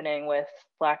happening with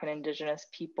Black and Indigenous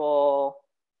people,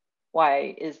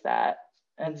 why is that?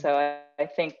 And so I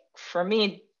think for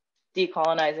me,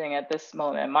 decolonizing at this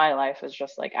moment in my life is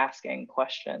just like asking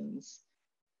questions.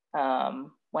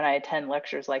 When I attend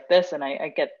lectures like this and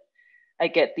I get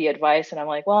the advice and I'm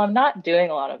like, well, I'm not doing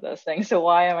a lot of those things. So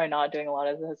why am I not doing a lot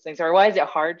of those things? Or why is it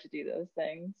hard to do those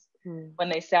things when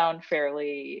they sound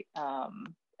fairly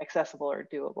accessible or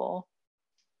doable?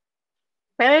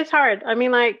 But it's hard. I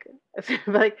mean, like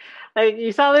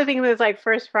you saw the thing that's like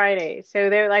First Friday. So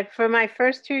they're like, for my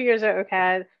first 2 years at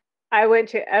OCAD, I went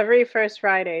to every First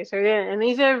Friday. So yeah, and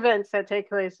these are events that take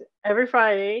place every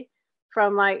Friday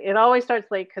from like, it always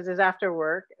starts late because it's after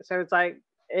work. So it's like,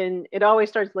 and it always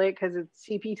starts late because it's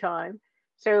CP time.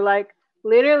 So like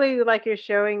literally like you're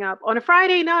showing up on a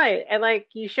Friday night and like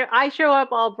I show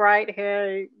up all bright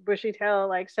hair, bushy tail,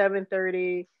 like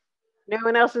 7:30. No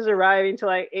one else is arriving till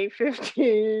like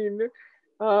 8:15,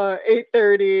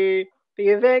 8:30. The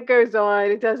event goes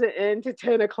on. It doesn't end to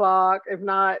 10 o'clock, if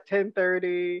not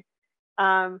 10:30.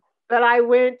 But I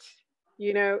went,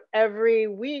 you know, every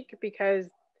week because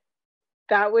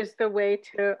that was the way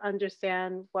to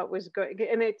understand what was going.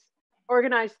 And it's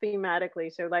organized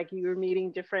thematically. So like you were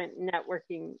meeting different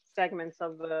networking segments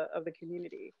of the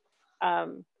community.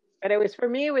 But it was, for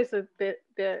me, it was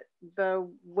the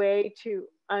way to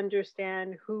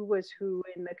understand who was who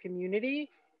in the community,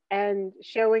 and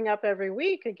showing up every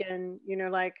week again, you know,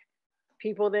 like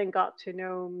people then got to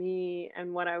know me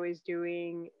and what I was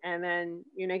doing. And then,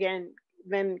 you know, again,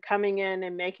 then coming in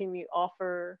and making the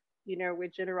offer, you know,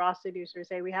 with generosity. So we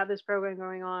say, we have this program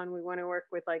going on. We want to work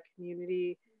with like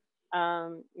community,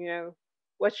 you know,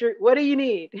 what do you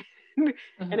need?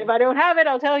 And if I don't have it,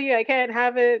 I'll tell you I can't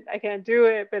have it. I can't do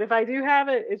it. But if I do have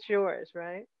it, it's yours.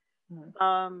 Right.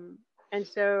 And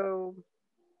so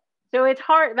it's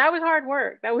hard. That was hard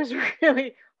work. That was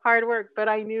really hard work. But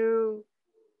I knew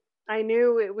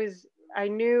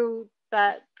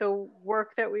that the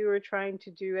work that we were trying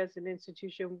to do as an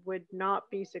institution would not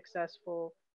be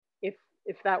successful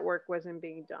if that work wasn't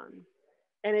being done.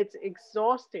 And it's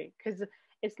exhausting because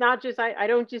it's not just, I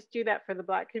don't just do that for the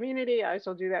Black community. I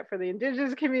also do that for the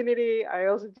Indigenous community. I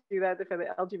also do that for the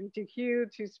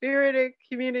LGBTQ two-spirited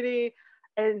community.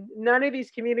 And none of these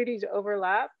communities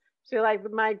overlap. So like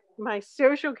my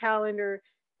social calendar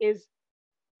is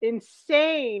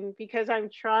insane because I'm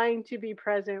trying to be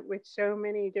present with so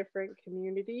many different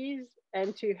communities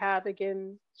and to have,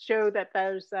 again, show that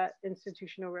there's that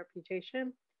institutional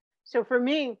reputation. So for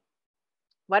me,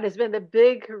 what has been the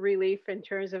big relief in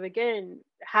terms of, again,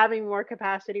 having more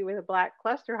capacity with a Black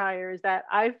cluster hire is that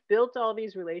I've built all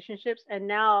these relationships, and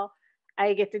now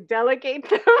I get to delegate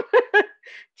them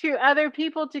to other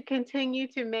people to continue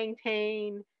to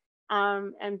maintain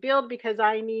and build, because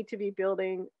I need to be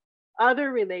building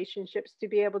other relationships to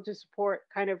be able to support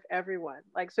kind of everyone.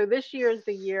 Like, so this year is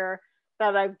the year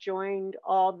that I've joined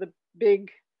all the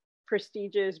big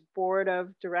prestigious board of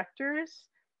directors.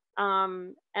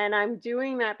 And I'm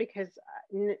doing that because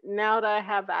now that I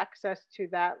have access to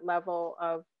that level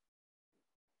of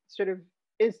sort of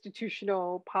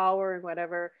institutional power and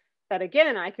whatever, that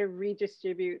again, I can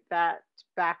redistribute that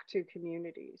back to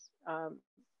communities.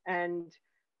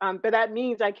 But that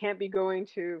means I can't be going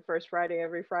to First Friday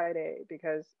every Friday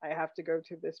because I have to go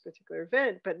to this particular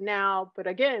event. But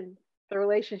again, the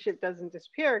relationship doesn't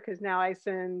disappear because now I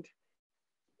send,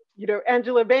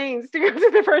 Angela Baines to go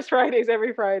to the First Fridays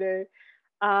every Friday,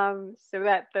 so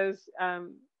that those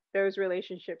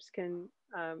relationships can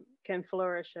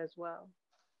flourish as well.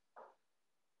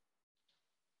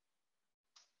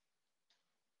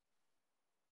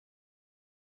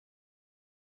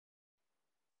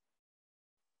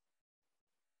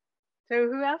 So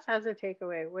who else has a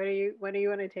takeaway? What do you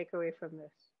want to take away from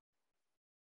this?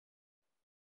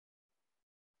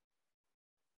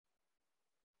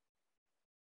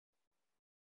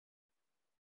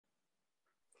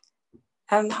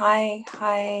 Hi,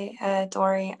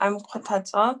 Dori. I'm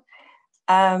Khotadzo.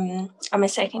 I'm a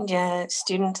second year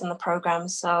student in the program,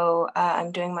 so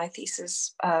I'm doing my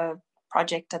thesis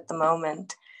project at the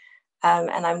moment,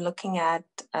 and I'm looking at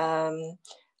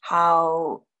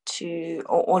how to,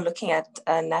 or looking at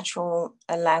natural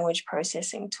language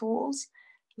processing tools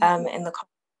in the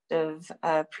context of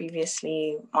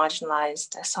previously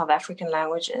marginalized South African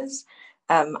languages.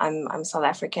 I'm South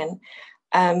African.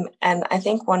 And I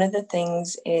think one of the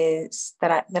things is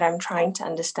that I'm trying to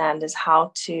understand is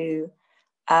how to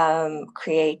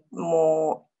create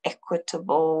more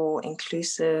equitable,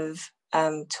 inclusive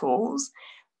tools.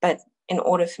 But in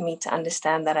order for me to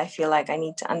understand that, I feel like I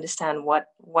need to understand what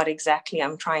exactly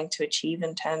I'm trying to achieve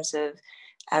in terms of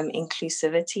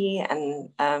inclusivity and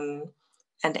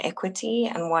equity,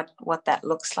 and what that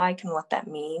looks like and what that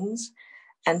means.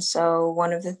 And so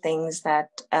one of the things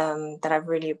that I've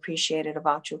really appreciated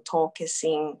about your talk is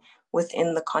seeing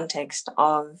within the context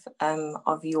of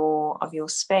your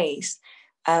space,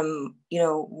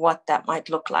 what that might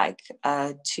look like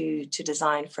to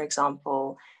design, for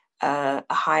example, a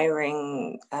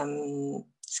hiring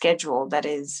schedule that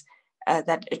is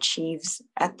that achieves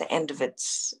at the end of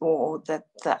its, or that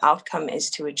the outcome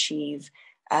is to achieve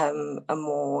a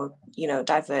more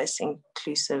diverse,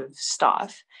 inclusive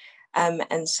staff.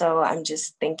 And so I'm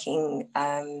just thinking,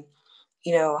 how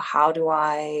do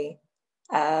I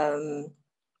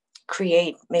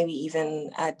create maybe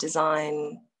even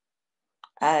design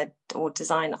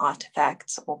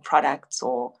artifacts or products,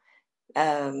 or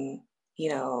how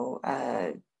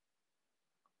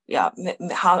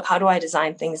do I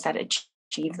design things that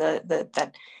achieve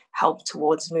that help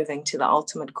towards moving to the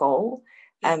ultimate goal,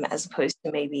 as opposed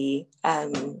to maybe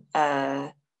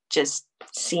just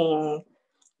seeing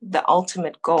the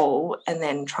ultimate goal and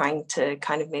then trying to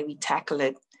kind of maybe tackle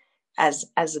it as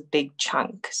a big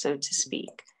chunk, so to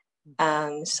speak.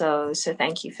 So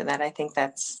thank you for that. I think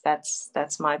that's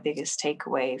my biggest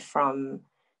takeaway from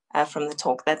the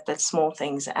talk, that small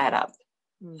things add up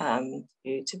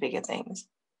to bigger things.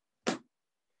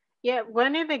 Yeah,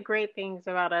 one of the great things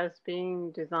about us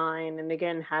being design, and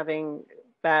again having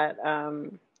that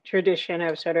tradition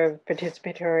of sort of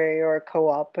participatory or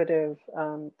cooperative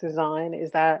design,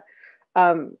 is that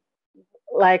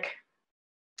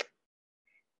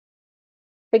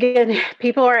again,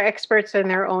 people are experts in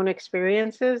their own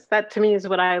experiences. That to me is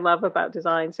what I love about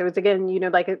design. So it's, again,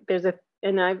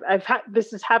 I've had, this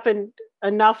has happened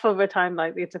enough of a time,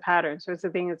 like it's a pattern. So it's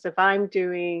the thing, it's if I'm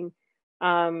doing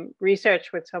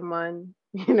research with someone,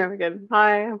 again,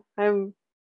 hi, I'm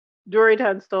Dori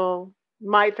Tunstall,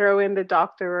 might throw in the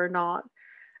doctor or not.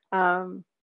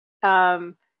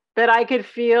 But I could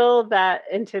feel that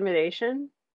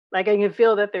intimidation. Like I can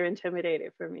feel that they're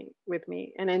intimidated with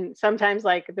me. And then sometimes,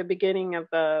 like at the beginning of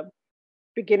the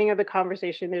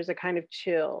conversation, there's a kind of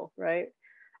chill, right?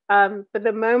 But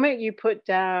the moment you put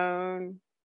down,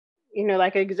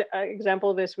 like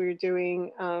example of this, we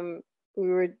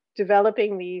were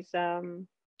developing these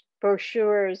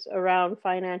brochures around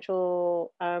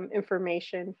financial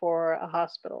information for a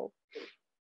hospital.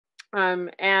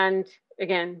 And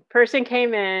again, person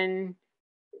came in,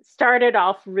 started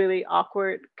off really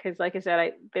awkward because, like I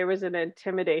said, there was an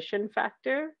intimidation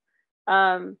factor.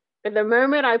 But the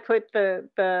moment I put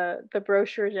the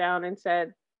brochure down and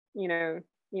said,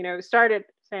 started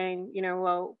saying,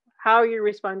 well, how you're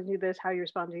responding to this, how you're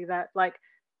responding to that, like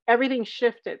everything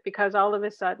shifted, because all of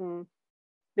a sudden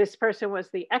this person was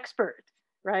the expert,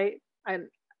 right? And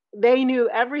they knew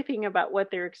everything about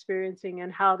what they're experiencing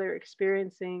and how they're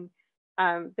experiencing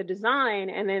the design.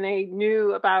 And then they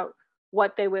knew about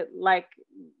what they would like,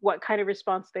 what kind of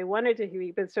response they wanted to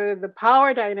hear. But so the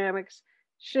power dynamics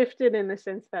shifted in the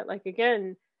sense that, like,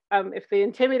 again, if the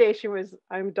intimidation was,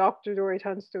 I'm Dr. Dori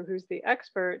Tunstall, who's the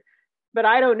expert, but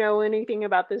I don't know anything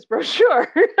about this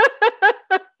brochure.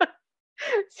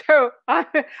 So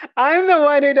I'm the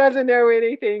one who doesn't know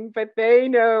anything, but they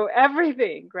know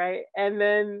everything, right?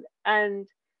 And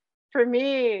for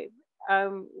me,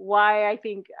 why I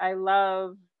think I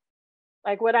love,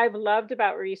 like what I've loved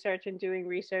about research and doing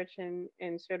research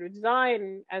in sort of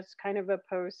design, as kind of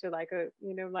opposed to like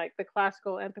like the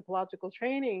classical anthropological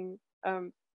training,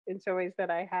 in some ways that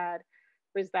I had,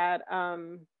 was that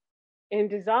in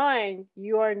design,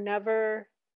 you are never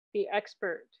the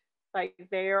expert. Like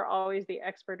they are always the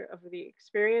expert of the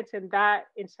experience. And that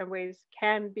in some ways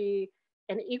can be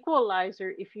an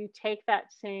equalizer if you take that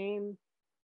same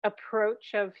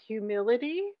approach of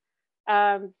humility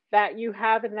that you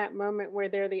have in that moment where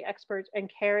they're the experts,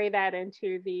 and carry that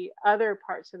into the other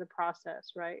parts of the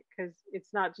process, right? Because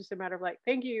it's not just a matter of like,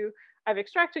 thank you, I've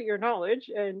extracted your knowledge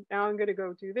and now I'm going to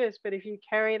go do this. But if you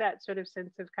carry that sort of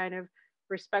sense of kind of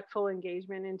respectful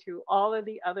engagement into all of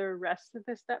the other rest of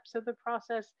the steps of the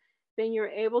process, then you're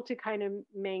able to kind of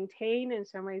maintain in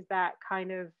some ways that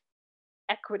kind of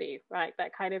equity, right?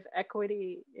 That kind of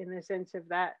equity in the sense of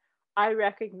that I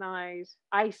recognize,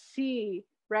 I see,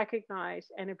 recognize,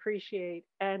 and appreciate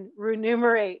and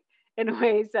remunerate in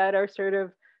ways that are sort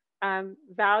of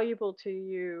valuable to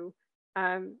you,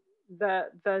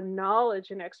 the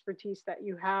knowledge and expertise that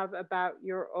you have about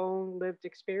your own lived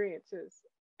experiences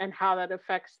and how that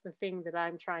affects the thing that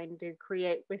I'm trying to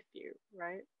create with you,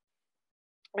 right?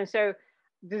 And so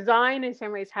design in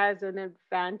some ways has an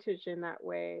advantage in that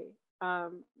way,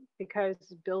 because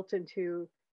built into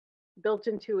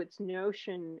its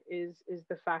notion is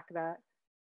the fact that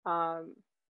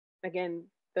again,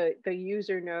 the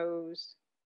user knows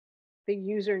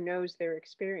their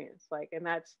experience, like, and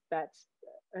that's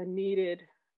a needed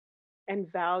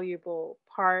and valuable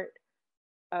part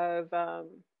of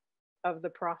the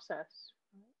process.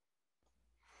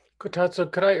 Kotatsu,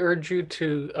 could I urge you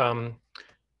to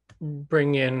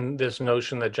bring in this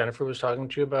notion that Jennifer was talking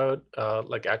to you about,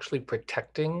 like actually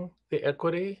protecting the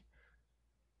equity?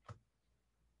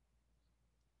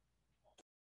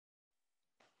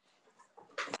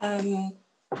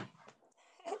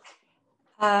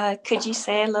 Could you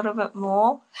say a little bit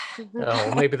more?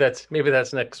 Oh, maybe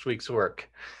that's next week's work.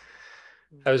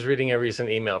 I was reading a recent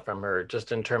email from her,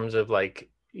 just in terms of like,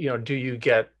 do you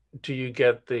get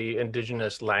the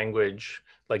indigenous language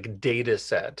like data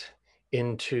set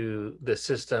into the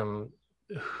system,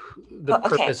 the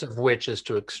purpose of which is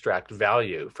to extract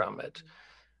value from it.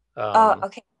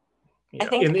 Okay.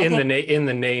 In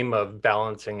the name of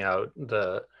balancing out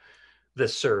the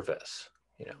service,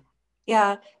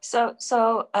 Yeah.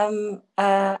 So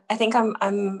I think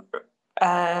I'm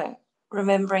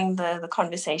remembering the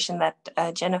conversation that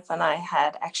Jennifer and I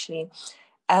had actually,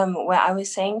 where I was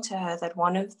saying to her that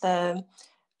one of the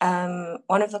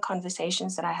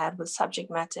conversations that I had with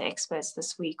subject matter experts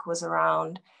this week was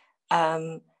around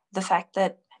the fact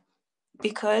that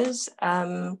because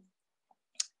the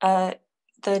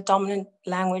dominant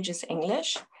language is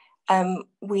English,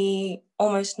 we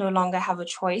almost no longer have a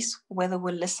choice whether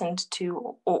we're listened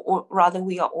to, or rather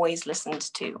we are always listened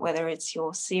to, whether it's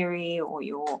your Siri or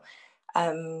you're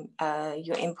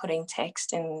inputting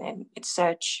text and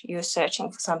you're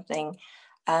searching for something,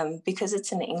 because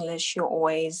it's in English, you're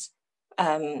always,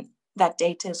 that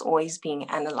data is always being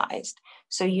analyzed.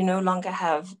 So you no longer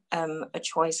have a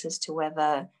choice as to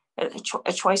whether,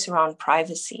 a choice around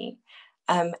privacy.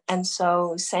 And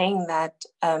so saying that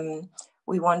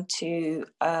we want to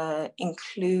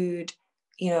include,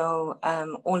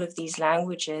 all of these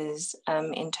languages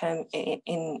in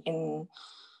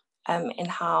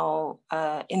how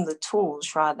in the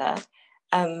tools rather,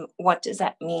 what does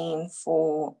that mean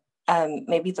for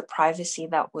maybe the privacy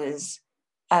that was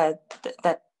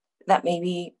that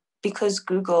maybe because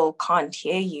Google can't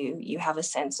hear you, you have a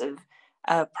sense of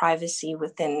privacy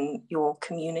within your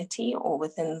community or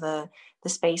within the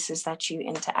spaces that you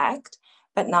interact.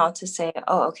 But now to say,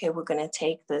 oh, okay, we're going to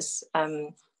take this,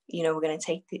 we're going to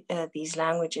take these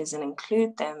languages and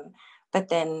include them, but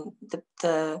then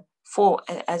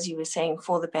as you were saying,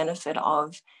 for the benefit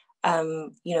of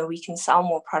we can sell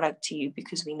more product to you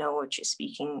because we know what you're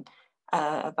speaking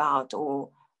about, or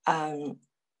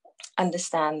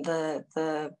understand the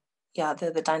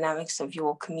dynamics of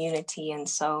your community, and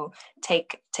so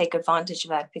take advantage of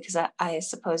that, because I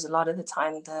suppose a lot of the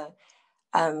time the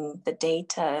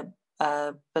data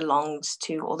belongs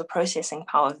to, or the processing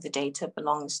power of the data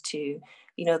belongs to,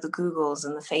 the Googles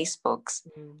and the Facebooks,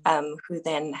 who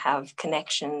then have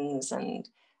connections and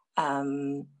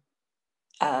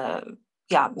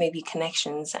maybe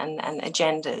connections and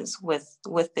agendas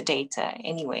with the data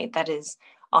anyway, that is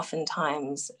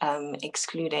oftentimes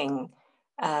excluding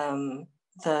the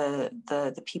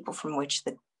people from which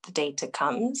the data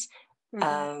comes.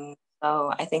 So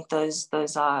I think those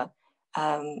are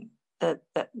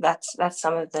that's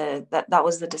some of that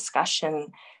was the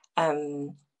discussion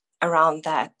around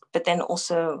that. But then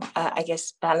also I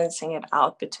guess balancing it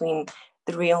out between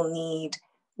the real need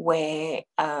where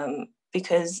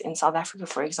because in South Africa,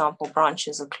 for example,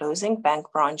 branches are closing,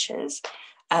 bank branches,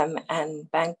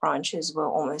 and bank branches were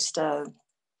almost a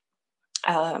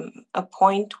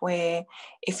point where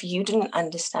if you didn't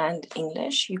understand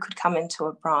English, you could come into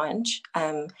a branch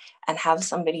and have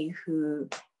somebody who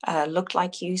looked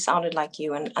like you, sounded like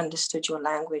you, and understood your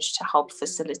language to help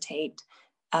facilitate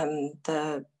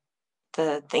the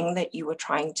thing that you were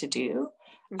trying to do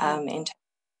in terms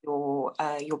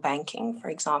of your banking, for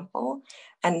example.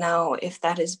 And now if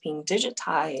that is being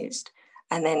digitized,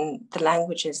 and then the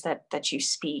languages that you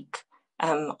speak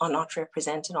are not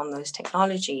represented on those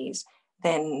technologies,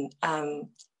 then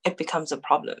it becomes a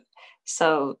problem.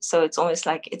 So it's almost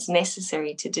like it's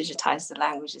necessary to digitize the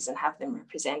languages and have them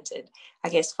represented, I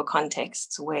guess, for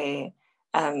contexts where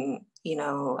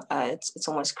it's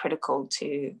almost critical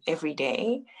to every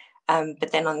day.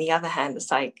 But then on the other hand, it's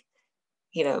like,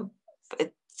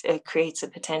 it creates a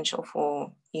potential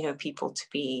for people to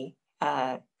be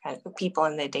people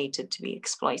and their data to be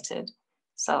exploited.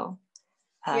 So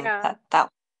that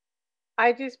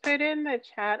I just put in the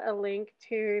chat a link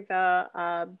to the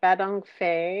Badang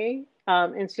Faye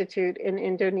Institute in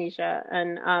Indonesia,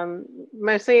 and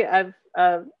mostly I've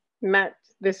met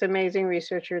this amazing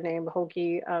researcher named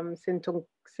Hoki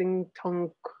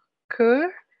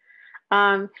Sintongkur,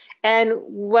 and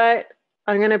what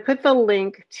I'm going to put the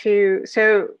link to.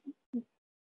 So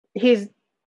he's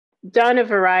done a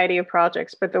variety of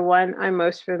projects, but the one I'm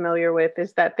most familiar with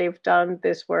is that they've done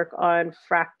this work on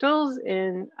fractals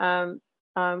in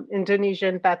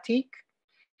Indonesian batik.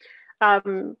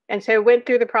 And so went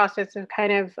through the process of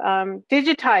kind of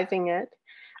digitizing it,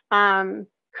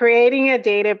 creating a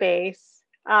database,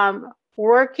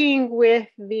 working with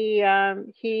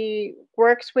he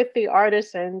works with the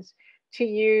artisans to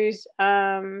use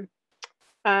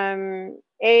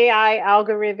AI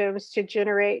algorithms to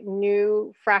generate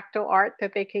new fractal art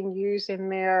that they can use in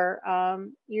their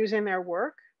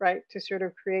work, right, to sort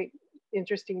of create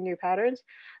interesting new patterns.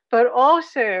 But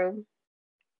also,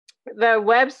 the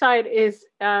website is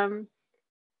in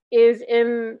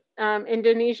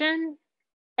Indonesian,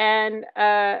 and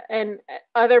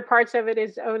other parts of it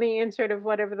is only in sort of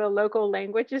whatever the local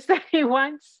languages that he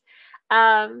wants.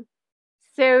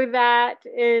 So that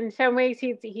in some ways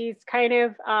he's kind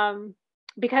of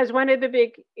because one of the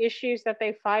big issues that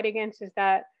they fight against is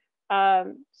that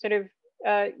sort of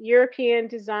European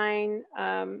designers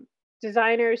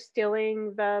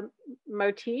stealing the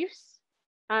motifs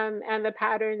and the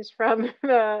patterns from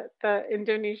the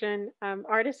Indonesian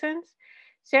artisans.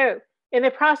 So in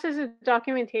the process of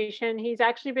documentation, he's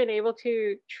actually been able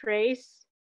to trace,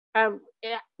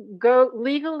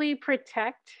 legally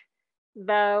protect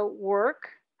the work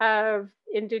of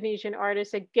Indonesian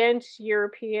artists against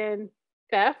European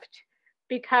theft,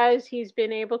 because he's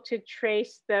been able to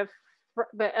trace the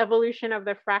evolution of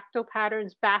the fractal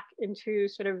patterns back into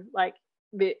sort of like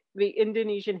the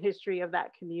Indonesian history of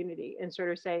that community, and sort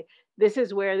of say, this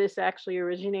is where this actually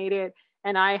originated.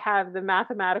 And I have the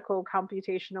mathematical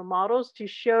computational models to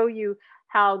show you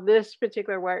how this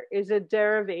particular work is a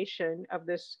derivation of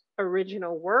this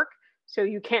original work. So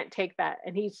you can't take that.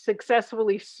 And he's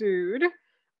successfully sued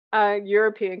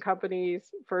European companies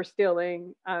for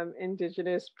stealing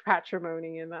indigenous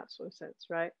patrimony in that sort of sense,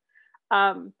 right?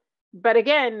 But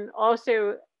again,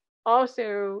 also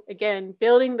again,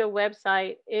 building the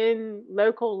website in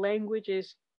local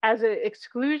languages as an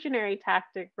exclusionary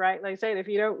tactic, right? Like I said, if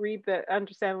you don't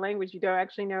understand the language, you don't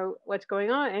actually know what's going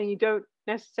on, and you don't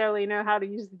necessarily know how to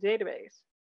use the database.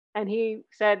 And he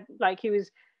said, like, he was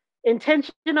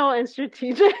intentional and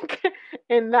strategic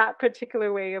in that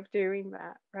particular way of doing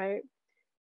that, right?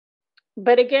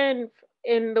 But again,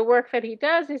 in the work that he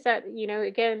does is that, you know,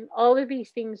 again, all of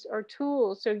these things are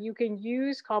tools. So you can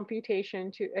use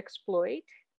computation to exploit,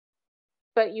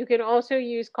 but you can also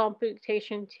use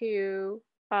computation to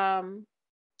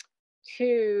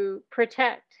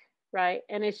protect, right?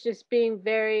 And it's just being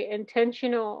very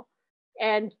intentional.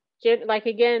 And like,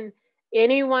 again,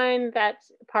 anyone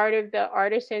that's part of the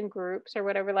artisan groups or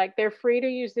whatever, like, they're free to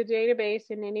use the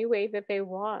database in any way that they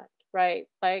want, right?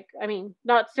 Like, I mean,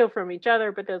 not steal from each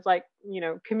other, but there's, like, you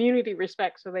know, community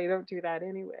respect, so they don't do that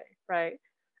anyway, right?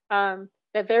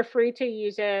 That they're free to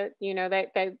use it, you know,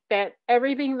 that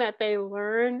everything that they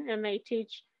learn and they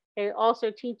teach, they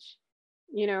also teach,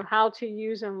 you know, how to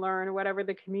use and learn whatever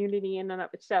the community in and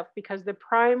of itself, because the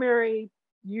primary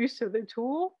use of the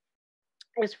tool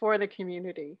is for the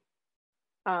community.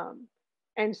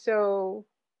 And so,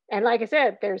 and like I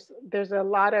said, there's a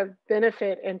lot of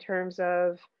benefit in terms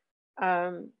of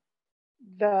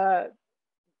the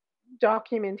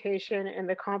documentation and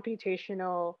the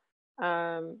computational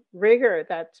rigor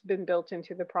that's been built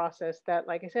into the process, that,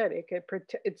 like I said,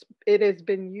 it has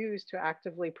been used to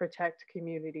actively protect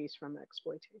communities from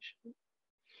exploitation.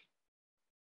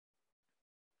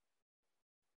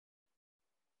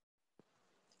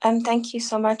 Thank you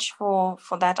so much for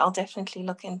that. I'll definitely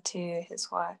look into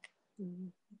his work. Mm-hmm.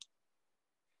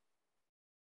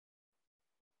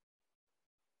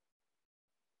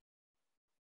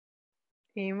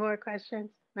 Any more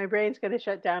questions? My brain's going to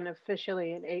shut down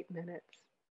officially in 8 minutes.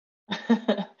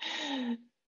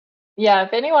 Yeah,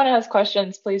 if anyone has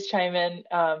questions, please chime in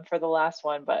for the last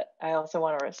one. But I also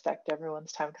want to respect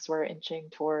everyone's time because we're inching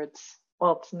towards,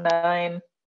 well, it's 9.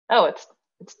 Oh, it's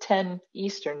 10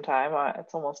 Eastern time.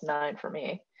 It's almost 9 for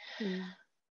me. Mm.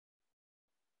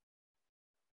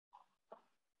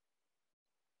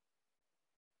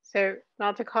 So,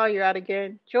 not to call you out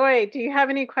again, Joy, do you have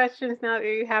any questions now that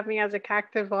you have me as a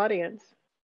captive audience?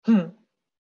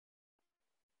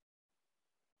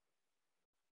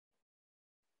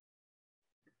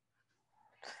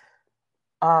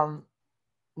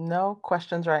 No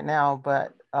questions right now,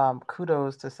 but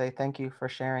kudos to say thank you for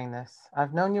sharing this.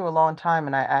 I've known you a long time,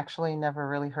 and I actually never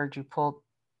really heard you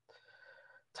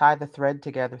tie the thread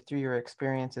together through your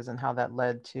experiences and how that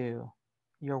led to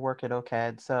your work at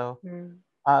OCAD. So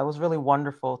it was really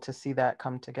wonderful to see that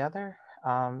come together,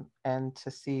 and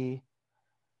to see,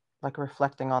 like,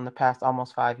 reflecting on the past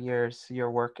almost 5 years,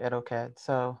 your work at OCAD.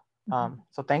 So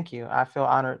so thank you. I feel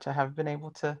honored to have been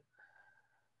able to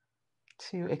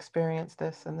experience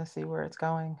this and to see where it's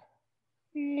going.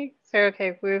 So,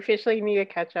 okay, we officially need to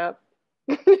catch up.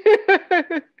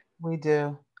 We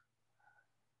do.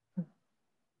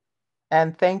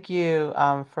 And thank you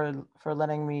for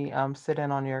letting me sit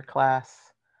in on your class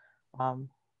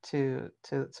to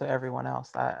everyone else.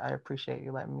 I appreciate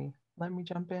you letting me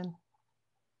jump in.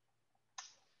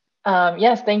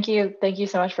 Yes, thank you. Thank you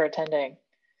so much for attending.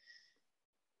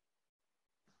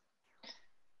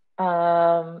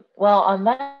 Well, on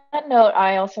that note,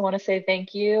 I also want to say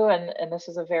thank you. And this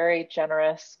was a very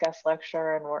generous guest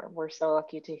lecture, and we're so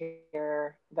lucky to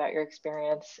hear about your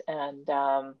experience. And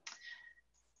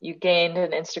you gained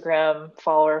an Instagram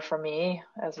follower from me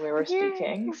as we were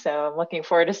speaking. So I'm looking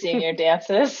forward to seeing your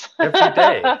dances. Every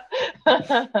day.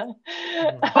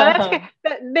 Well,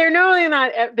 they're normally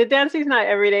not, the dancing's not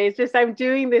every day. It's just I'm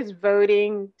doing this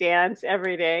voting dance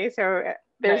every day. So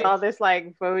there's all this,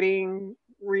 like, voting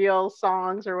real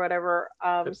songs or whatever.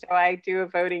 So I do a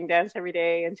voting dance every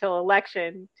day until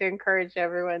election to encourage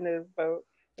everyone to vote.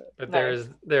 But there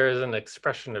is an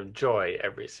expression of joy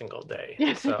every single day.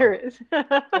 Yes, so there is.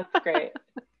 That's great.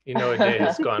 You know, a day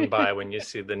has gone by when you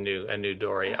see a new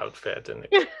Dori outfit, and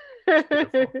it's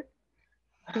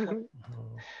beautiful.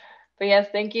 But yes,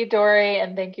 thank you, Dori,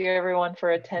 and thank you everyone for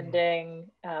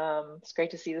attending. It's great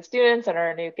to see the students and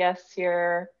our new guests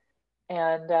here.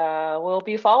 And we'll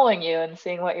be following you and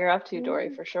seeing what you're up to, Dori,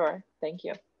 for sure. Thank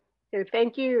you. So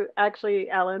thank you, actually,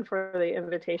 Ellen, for the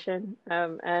invitation.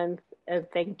 And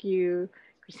thank you,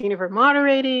 Christina, for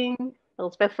moderating,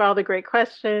 Elspeth for all the great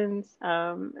questions,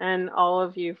 and all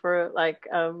of you for, like,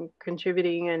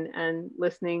 contributing and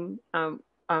listening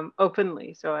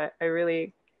openly. So I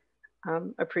really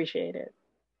appreciate it.